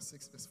 Corinthians chapter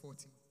 6 verse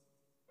 14.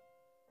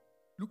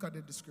 Look at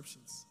the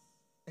descriptions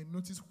and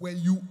notice where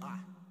you are.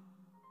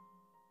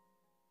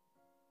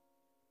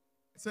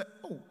 It said,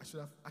 oh, I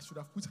should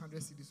have put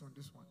 100 CDs on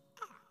this one.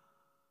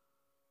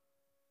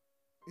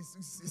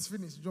 It's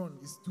finished, John.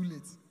 It's too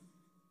late.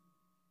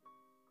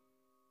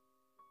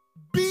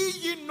 Be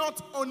ye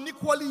not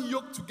unequally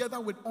yoked together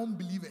with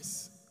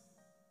unbelievers.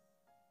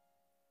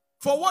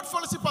 For what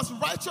fellowship has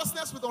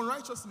righteousness with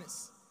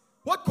unrighteousness?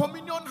 What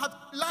communion hath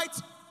light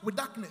with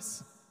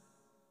darkness?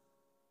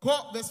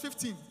 Verse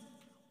 15.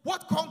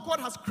 What concord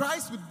has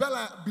Christ with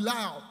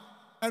Belial?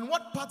 And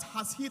what part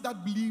has he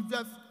that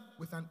believeth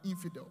with an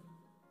infidel?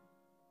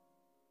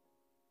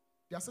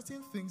 There are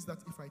certain things that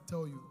if I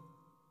tell you,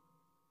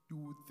 you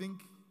would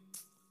think,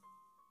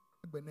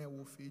 but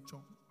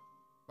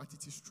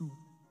it is true.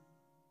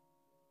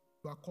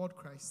 You are called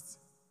Christ.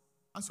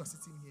 As you are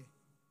sitting here,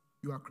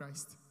 you are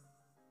Christ.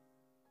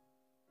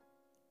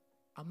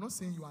 I'm not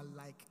saying you are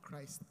like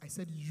Christ. I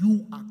said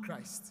you are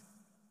Christ.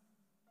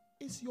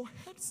 Is your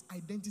head's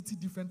identity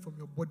different from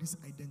your body's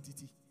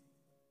identity?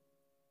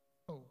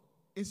 Oh,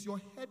 is your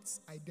head's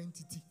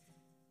identity?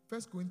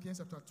 1 Corinthians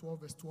chapter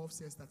 12 verse 12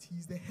 says that he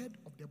is the head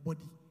of the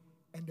body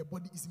and the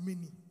body is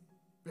many.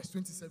 Verse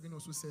 27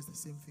 also says the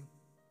same thing.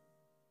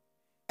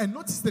 And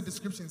notice the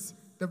descriptions.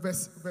 The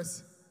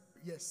verse,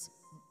 yes.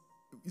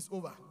 It's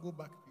over. Go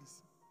back,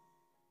 please.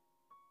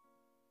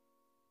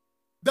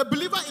 The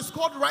believer is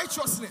called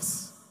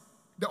righteousness.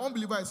 The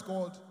unbeliever is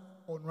called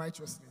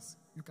unrighteousness.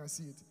 You can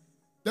see it.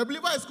 The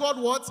believer is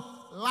called what?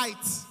 Light.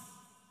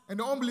 And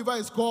the unbeliever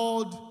is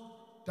called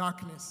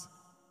darkness.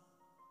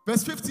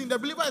 Verse 15, the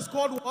believer is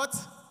called what?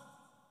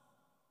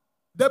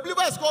 The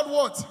believer is called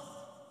what?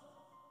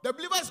 The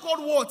believer is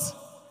called what?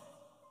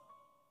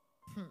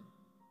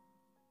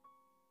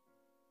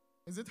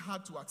 Is it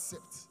hard to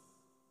accept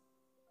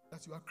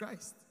that you are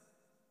Christ?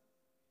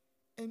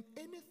 And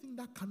anything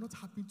that cannot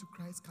happen to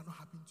Christ cannot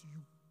happen to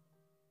you.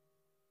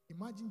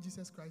 Imagine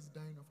Jesus Christ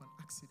dying of an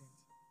accident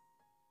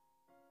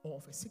or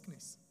of a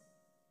sickness.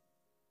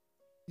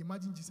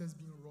 Imagine Jesus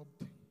being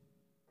robbed.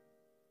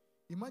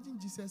 Imagine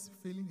Jesus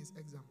failing his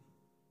exam.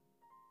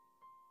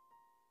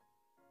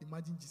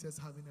 Imagine Jesus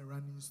having a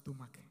running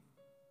stomach.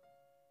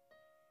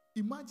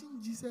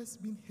 Imagine Jesus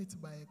being hit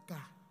by a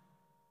car.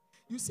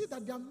 You see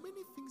that there are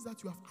many things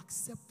that you have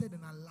accepted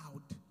and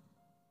allowed.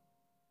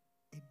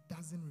 It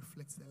doesn't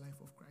reflect the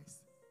life of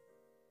Christ.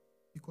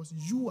 Because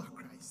you are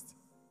Christ.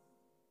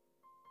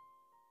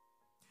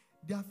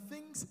 There are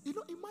things,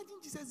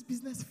 imagine Jesus'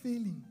 business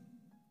failing.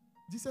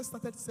 Jesus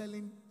started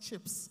selling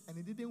chips and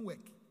it didn't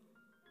work.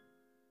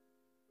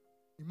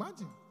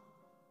 Imagine.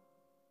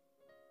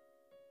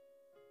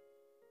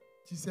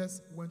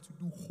 Jesus went to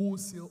do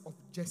wholesale of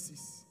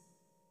jerseys.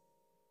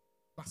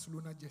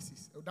 Barcelona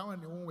jerseys. That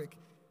one, it won't work.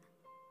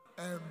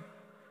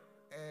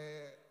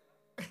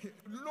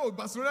 No,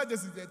 Barcelona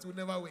jerseys, it will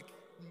never work.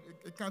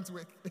 It can't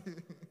work.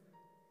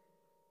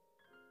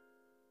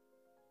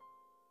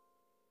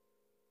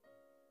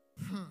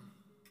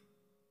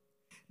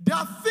 There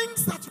are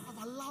things that you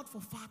have allowed for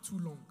far too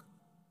long.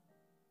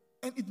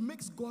 And it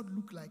makes God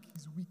look like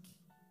he's weak.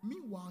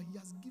 Meanwhile, he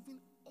has given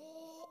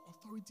all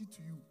authority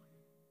to you.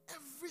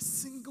 Every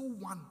single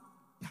one,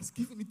 he has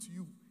given it to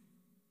you.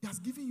 He has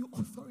given you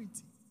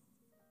authority.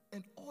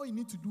 And all you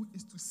need to do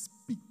is to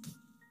speak.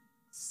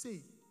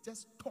 Say,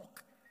 just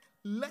talk.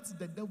 Let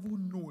the devil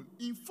know.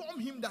 Inform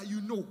him that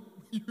you know.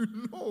 You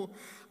know.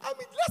 I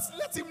mean, let's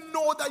let him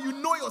know that you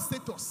know your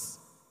status.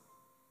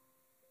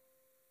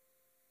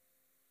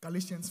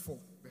 Galatians 4,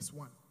 verse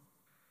 1.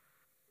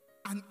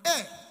 An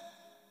heir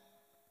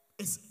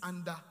is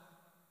under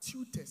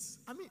tutors.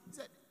 I mean,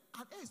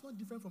 an heir is not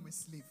different from a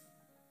slave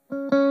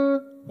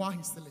while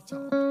he's still a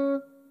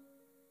child.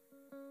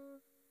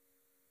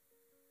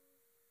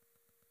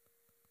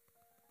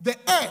 The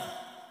heir,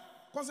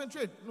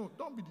 concentrate. No,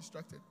 don't be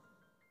distracted.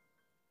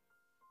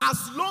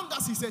 As long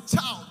as he's a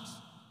child,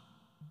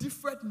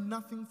 differeth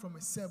nothing from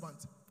a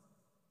servant,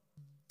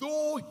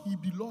 though he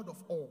be Lord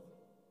of all,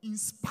 in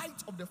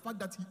spite of the fact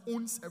that he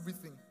owns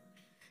everything.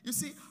 You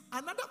see,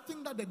 another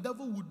thing that the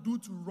devil would do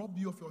to rob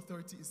you of your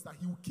authority is that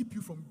he will keep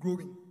you from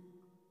growing.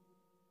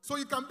 So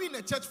you can be in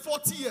a church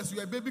 40 years,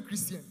 you're a baby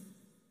Christian.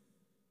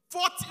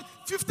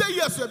 50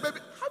 years, you're a baby.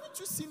 Haven't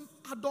you seen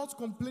adults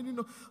complaining,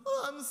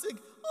 oh, I'm sick,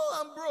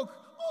 oh, I'm broke,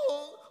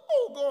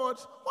 oh God,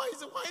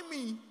 why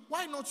me?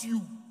 Why not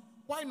you?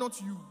 Why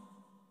not you?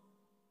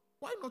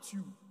 Why not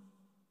you?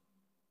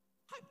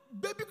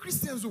 Baby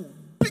Christians,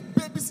 big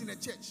babies in a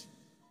church.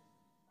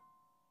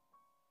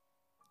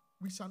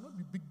 We shall not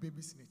be big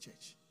babies in a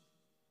church.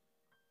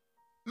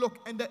 Look,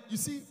 and you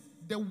see,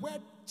 the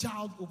word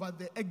child over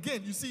there,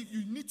 again, you see,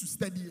 you need to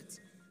study it.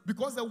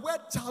 Because the word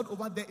child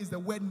over there is the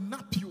word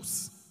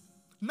napios.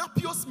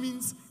 Napios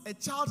means a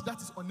child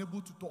that is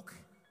unable to talk.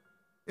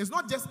 It's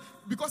not just,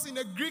 because in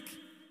the Greek,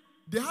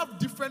 they have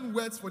different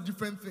words for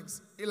different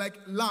things. Like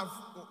love,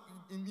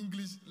 in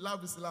English,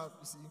 love is love,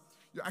 you see.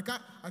 I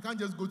can't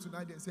just go to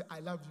Nadia and say, I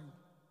love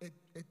you.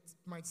 It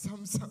might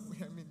sound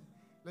somewhere,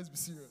 let's be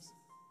serious.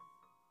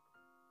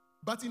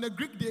 But in the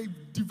Greek, they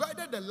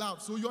divided the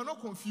love, so you are not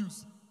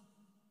confused.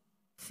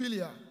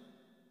 Philia.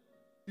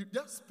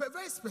 Just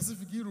very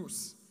specific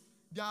heroes.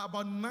 There are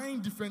about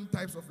 9 different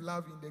types of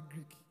love in the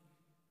Greek.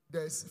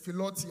 There's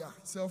philotia,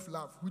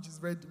 self-love, which is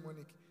very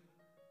demonic.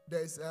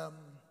 There's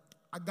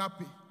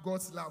agape,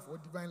 God's love or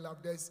divine love.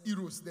 There's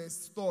eros,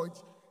 there's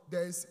storge,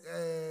 there's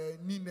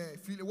nine,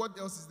 philia. What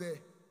else is there?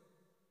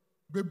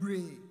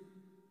 Bebre.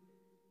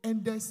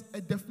 And there's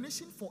a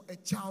definition for a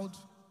child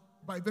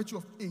by virtue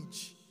of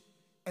age.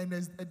 And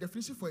there's a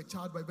definition for a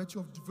child by virtue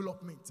of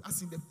development.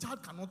 As in, the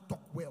child cannot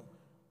talk well.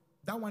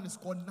 That one is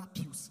called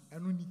napios.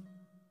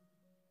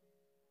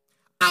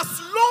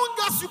 As long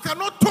as you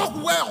cannot talk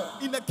well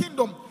in the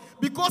kingdom,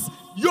 because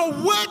your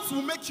words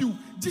will make you.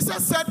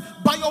 Jesus said,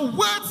 by your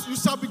words you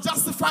shall be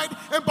justified,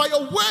 and by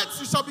your words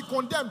you shall be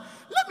condemned.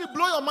 Let me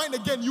blow your mind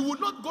again. You will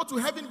not go to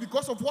heaven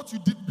because of what you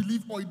did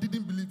believe or you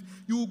didn't believe.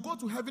 You will go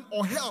to heaven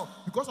or hell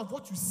because of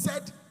what you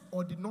said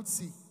or did not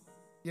say.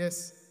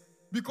 Yes.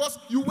 Because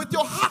you, with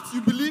your heart,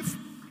 you believe.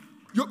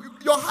 Your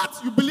heart,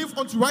 you believe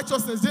unto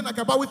righteousness.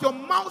 But with your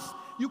mouth,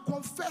 you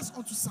confess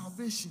unto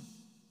salvation.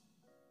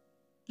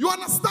 You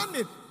understand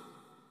it?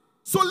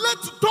 So learn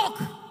to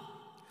talk.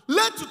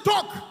 Learn to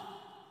talk.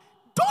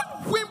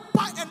 Don't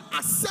whimper and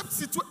accept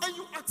situations. And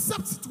you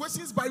accept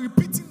situations by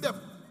repeating them.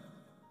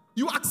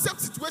 You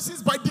accept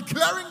situations by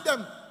declaring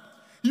them.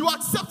 You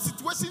accept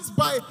situations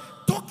by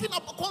talking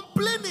about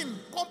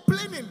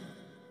complaining.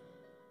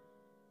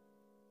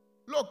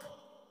 Look,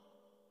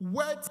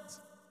 words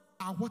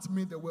are what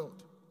made the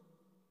world.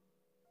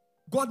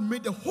 God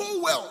made the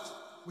whole world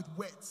with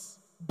words.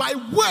 By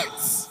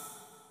words,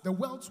 the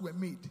worlds were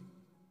made.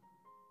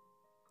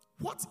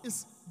 What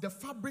is the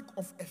fabric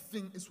of a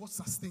thing is what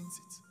sustains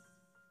it.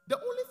 The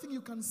only thing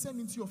you can send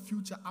into your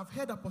future, I've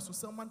heard Apostle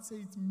Selman say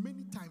it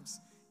many times,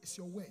 is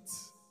your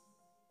words.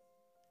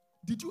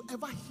 Did you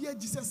ever hear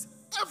Jesus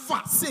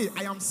ever say,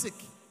 I am sick?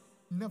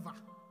 Never.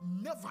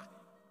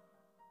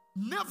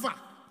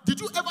 Did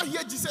you ever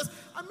hear Jesus?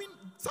 I mean,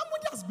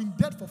 somebody has been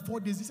dead for 4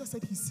 days. Jesus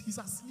said he's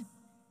asleep.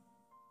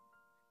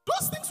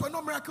 Those things were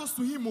not miracles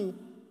to him. Oh.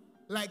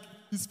 Like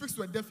he speaks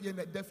to a deaf ear and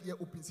a deaf ear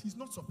opens. He's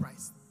not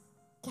surprised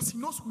because he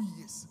knows who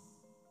he is.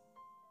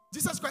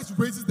 Jesus Christ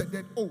raises the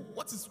dead. Oh,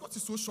 what is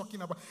so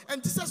shocking about?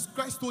 And Jesus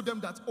Christ told them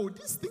that, oh,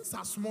 these things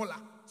are smaller.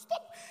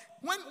 Stop.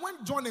 When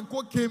John and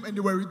Co came and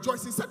they were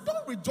rejoicing, he said,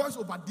 don't rejoice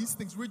over these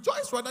things.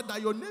 Rejoice rather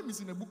that your name is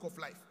in the book of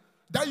life.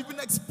 That you've been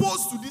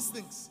exposed to these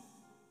things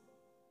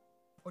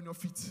on your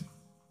feet.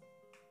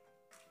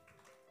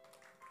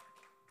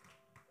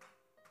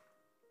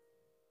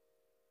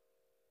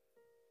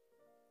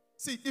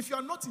 See, if you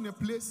are not in a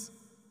place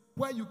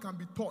where you can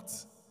be taught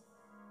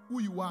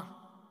who you are,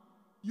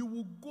 you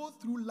will go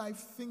through life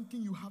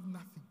thinking you have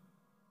nothing.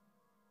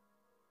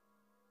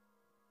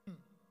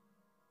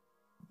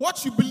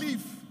 What you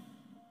believe,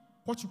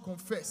 what you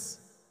confess,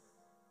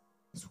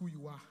 is who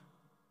you are.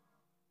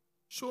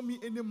 Show me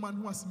any man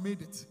who has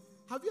made it.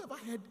 Have you ever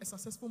heard a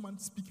successful man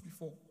speak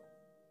before?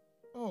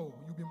 Oh,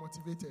 you'll be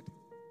motivated.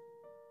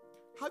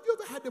 Have you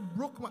ever had a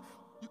broke man?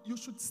 You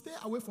should stay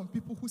away from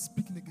people who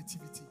speak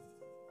negativity.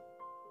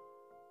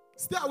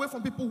 Stay away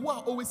from people who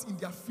are always in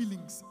their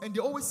feelings and they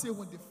always say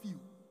what they feel.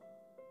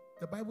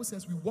 The Bible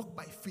says we walk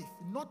by faith,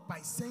 not by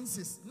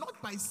senses.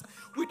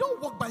 We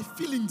don't walk by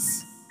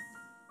feelings.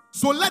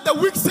 So let the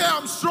weak say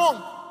I'm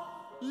strong.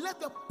 Let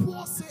the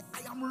poor say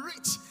I am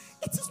rich.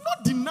 It is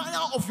not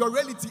denial of your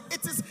reality.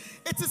 It's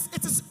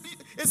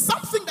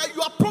something that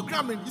you are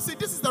programming. You see,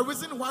 this is the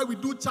reason why we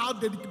do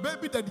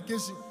baby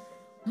dedication.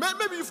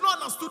 Maybe you've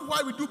not understood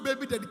why we do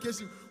baby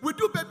dedication. We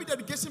do baby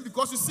dedication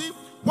because you see,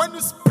 when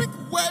you speak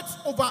words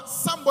over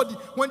somebody,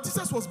 when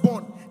Jesus was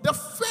born, the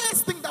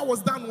first thing that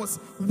was done was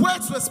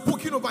words were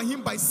spoken over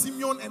him by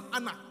Simeon and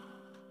Anna.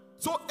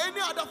 So any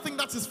other thing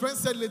that his friends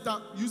said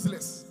later,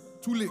 useless,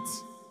 too late.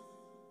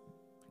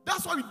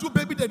 That's why we do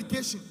baby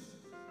dedication.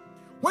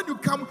 When you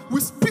come, we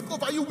speak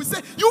over you. We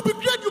say, you'll be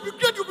great, you'll be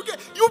great, you'll be great,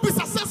 you'll be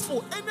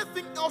successful.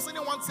 Anything else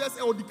anyone says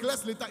or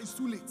declares later is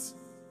too late.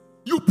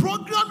 You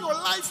program your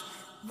life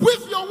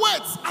with your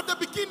words at the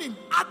beginning.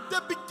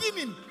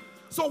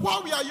 So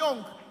while we are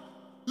young,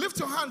 lift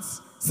your hands.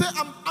 Say,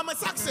 I'm a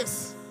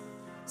success.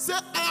 Say,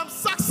 I am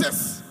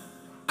success.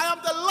 I am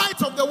the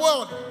light of the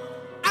world.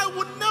 I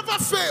will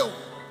never fail.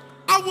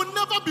 I will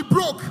never be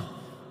broke.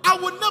 I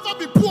will never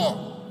be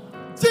poor.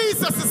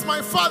 Jesus is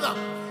my Father.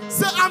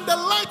 Say, I'm the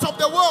light of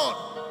the world.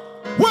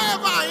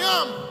 Wherever I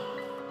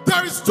am,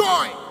 there is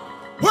joy.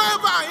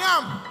 Wherever I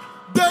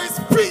am, there is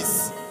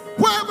peace.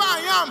 Wherever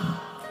I am,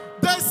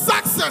 there is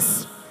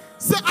success.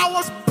 Say, I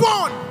was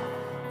born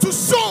to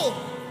show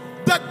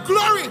the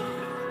glory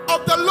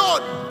of the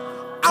Lord.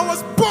 I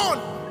was born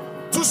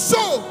to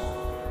show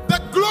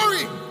the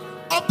glory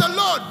of the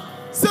Lord.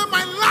 Say,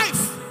 my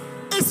life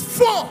is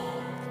for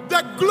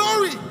the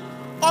glory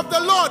of the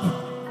Lord.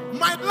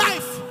 My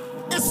life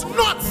is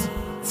not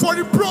for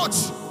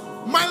reproach.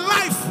 My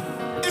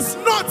life is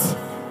not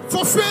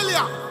for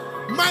failure.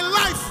 My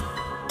life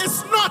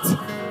is not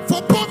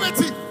for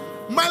poverty.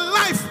 My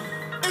life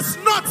is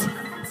not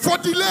for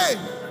delay.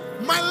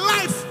 My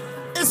life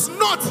is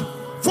not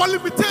for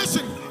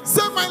limitation.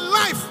 Say, my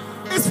life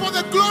is for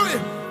the glory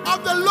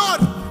of the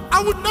Lord.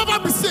 I would never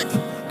be sick.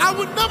 I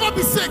would never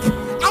be sick.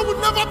 I would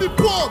never be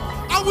poor.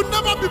 I would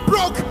never be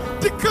broke.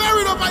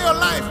 Declare it over your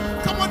life.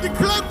 Come on,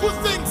 declare good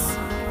things.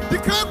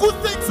 Declare good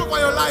things over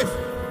your life.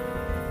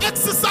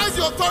 Exercise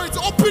your authority.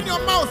 Open your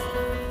mouth.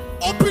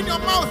 Open your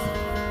mouth.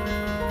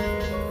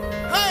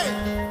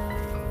 Hey.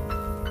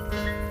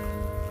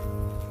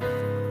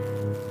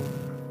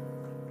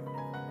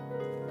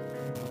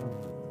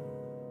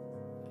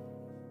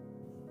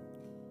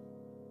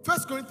 1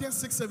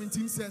 Corinthians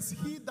 6:17 says,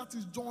 he that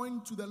is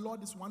joined to the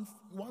Lord is one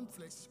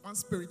flesh, one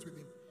spirit with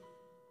him.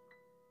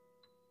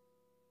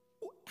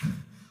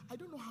 I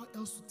don't know how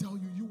else to tell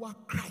you. You are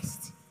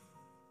Christ.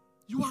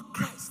 You are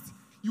Christ.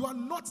 You are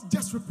not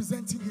just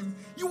representing him.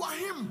 You are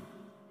him.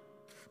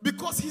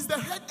 Because he's the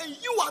head and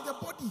you are the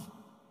body.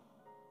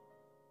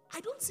 I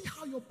don't see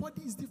how your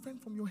body is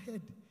different from your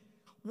head.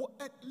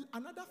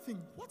 Another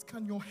thing, what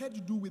can your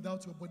head do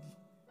without your body?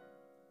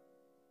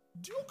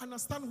 Do you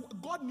understand?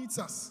 God needs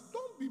us.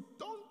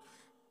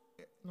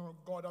 No,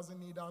 God doesn't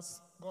need us.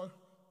 God,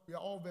 we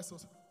are all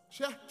vessels.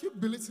 Keep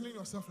belittling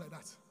yourself like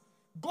that.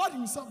 God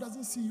himself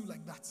doesn't see you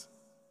like that.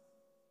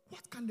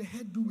 What can the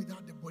head do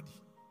without the body?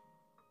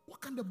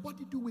 What can the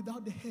body do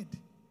without the head?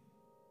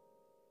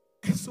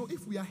 And so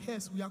if we are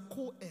heirs, we are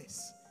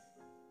co-heirs.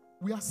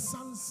 We are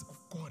sons of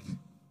God.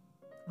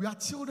 We are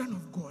children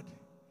of God.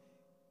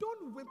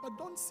 Don't whimper.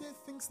 Don't say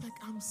things like,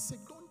 I'm sick.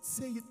 Don't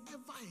say it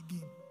ever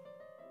again.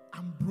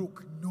 I'm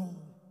broke. No.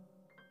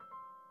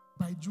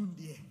 By June,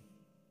 dear.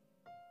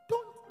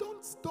 Don't.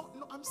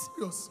 No, I'm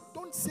serious.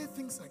 Don't say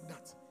things like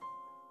that.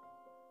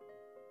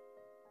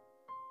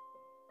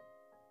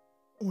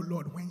 Oh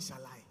Lord, when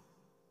shall I?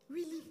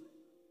 Really?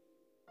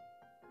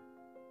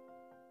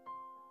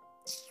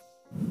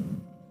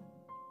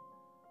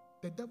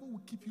 The devil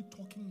will keep you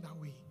talking that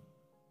way.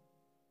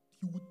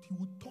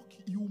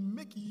 He will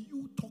make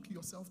you talk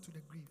yourself to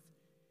the grave.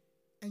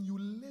 And you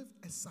live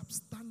a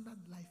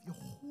substandard life, your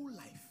whole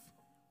life.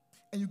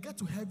 And you get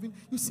to heaven.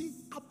 You see,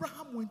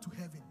 Abraham went to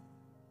heaven.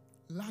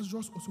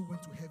 Lazarus also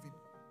went to heaven.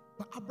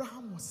 But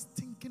Abraham was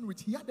stinking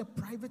rich. He had a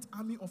private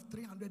army of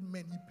 300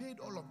 men. He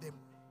paid all of them.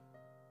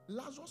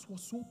 Lazarus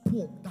was so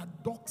poor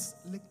that dogs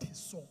licked his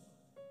sore.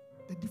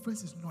 The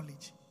difference is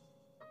knowledge.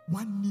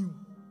 One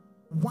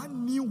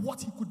knew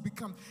what he could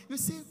become. You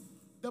see,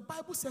 the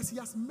Bible says he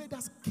has made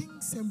us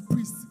kings and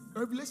priests.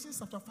 Revelation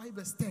chapter 5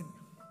 verse 10.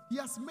 He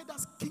has made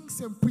us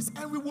kings and priests.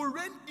 And we will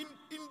reign in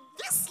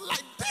this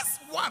life. This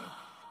one.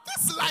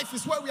 This life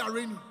is where we are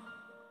reigning.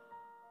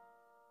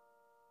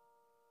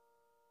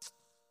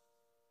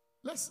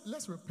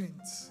 Let's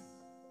repent.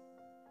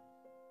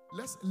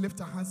 Let's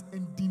lift our hands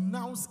and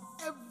denounce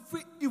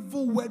every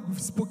evil word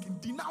we've spoken.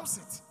 Denounce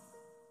it.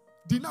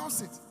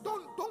 Denounce it.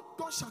 Don't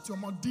shut your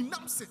mouth.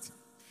 Denounce it.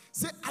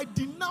 Say, I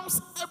denounce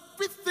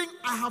everything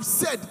I have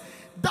said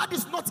that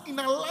is not in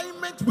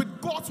alignment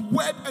with God's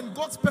word and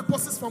God's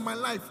purposes for my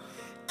life.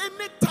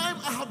 Anytime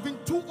I have been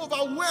too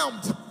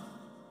overwhelmed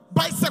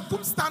by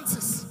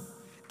circumstances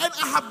and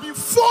I have been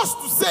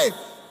forced to say,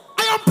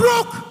 I am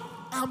broke,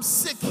 I am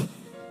sick,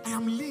 I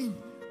am lean,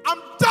 I'm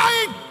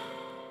dying,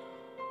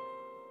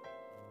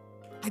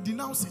 I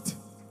denounce it.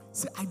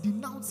 Say, I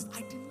denounce it,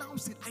 I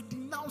denounce it, I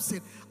denounce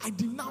it, I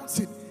denounce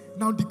it.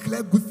 Now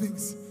declare good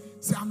things.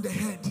 Say, I'm the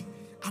head,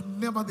 I'm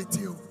never the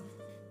tail.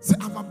 Say,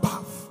 I'm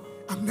above,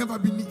 I'm never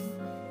beneath.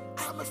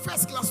 I am a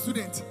first class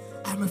student.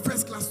 I am a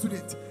first class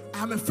student.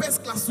 I am a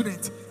first class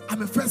student.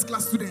 I'm a first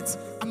class student.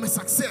 I'm a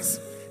success.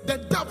 The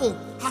devil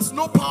has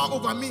no power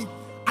over me.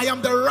 I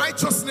am the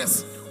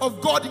righteousness of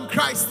God in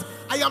Christ.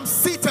 I am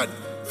seated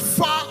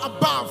far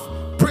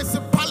above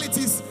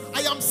principalities.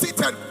 I am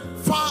seated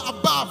far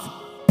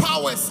above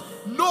powers.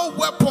 No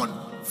weapon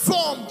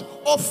formed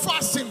or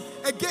fashioned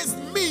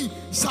against me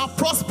shall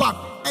prosper.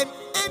 And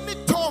any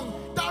tongue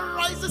that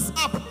rises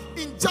up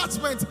in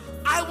judgment,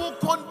 I will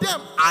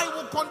condemn. I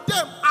will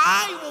condemn.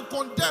 I will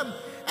condemn.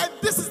 And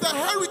this is the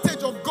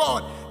heritage of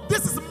God.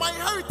 This is my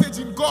heritage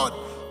in God.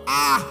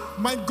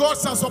 My God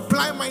shall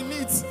supply my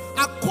needs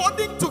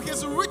according to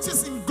his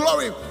riches in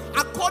glory,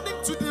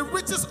 according to the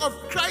riches of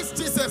Christ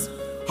Jesus.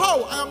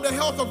 How? I am the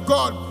health of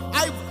God.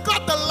 I've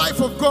got the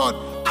life of God.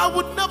 I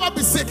would never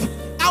be sick.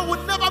 I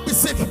would never be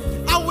sick.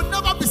 I would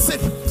never be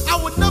sick.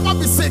 I would never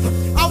be sick.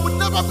 I would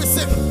never be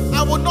sick.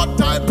 I will not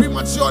die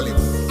prematurely.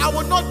 I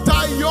will not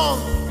die young.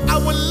 I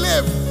will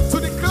live to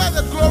declare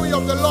the glory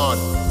of the Lord.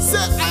 Say,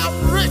 I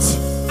am rich.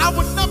 I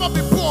will never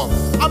be poor.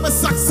 I'm a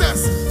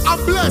success.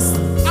 I'm blessed.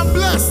 I'm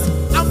blessed.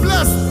 I'm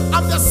blessed.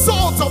 I'm the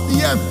salt of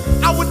the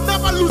earth. I will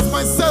never lose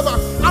my savor.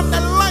 I'm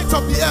the light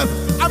of the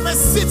earth. I'm a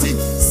city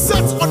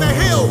set on a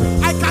hill.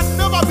 I can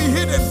never be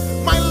hidden.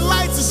 My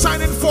light is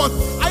shining forth.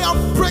 I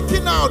am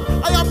breaking out.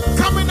 I am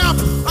coming up.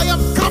 I am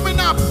coming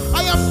up.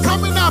 I am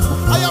coming up.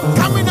 I am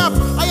coming up.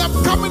 I am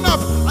coming up.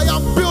 I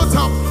am built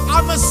up.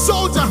 I'm a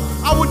soldier.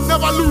 I will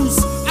never lose.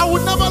 I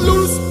will never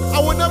lose. I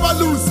will never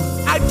lose.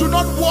 I do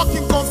not walk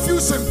in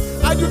confusion.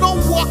 I do not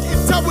walk in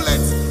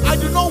turbulence. I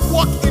do not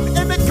walk in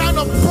any kind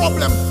of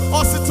problem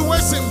or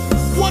situation.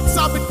 What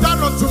shall be done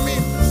unto me?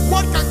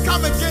 What can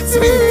come against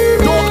me?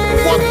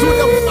 Don't walk through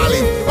the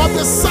valley of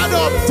the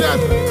shadow of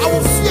death. I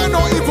will fear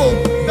no evil.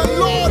 The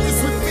Lord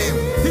is with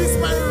me. He's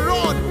my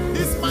rod.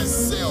 He's my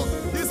shield.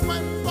 He's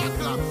my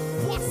buckler.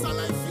 What shall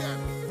I fear?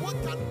 What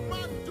can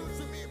man do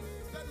to me?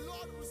 The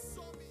Lord will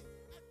show me.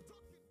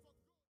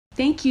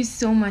 Thank you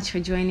so much for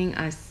joining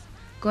us.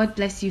 God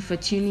bless you for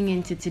tuning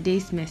in to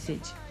today's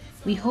message.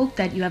 We hope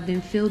that you have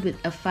been filled with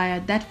a fire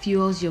that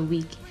fuels your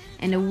week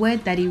and a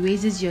word that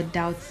erases your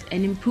doubts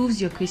and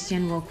improves your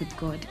Christian walk with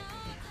God.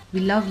 We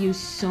love you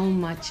so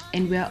much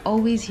and we are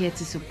always here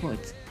to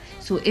support.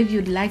 So if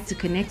you'd like to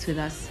connect with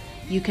us,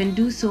 you can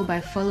do so by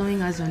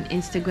following us on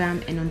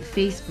Instagram and on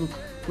Facebook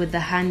with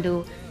the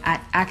handle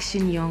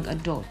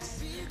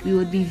 @ActionYoungAdults. We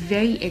would be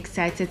very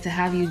excited to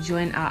have you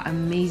join our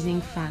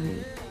amazing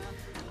family.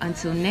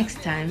 Until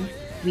next time,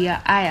 we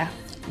are Aya.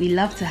 We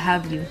love to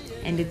have you,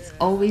 and it's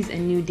always a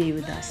new day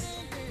with us.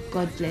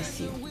 God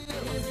bless you.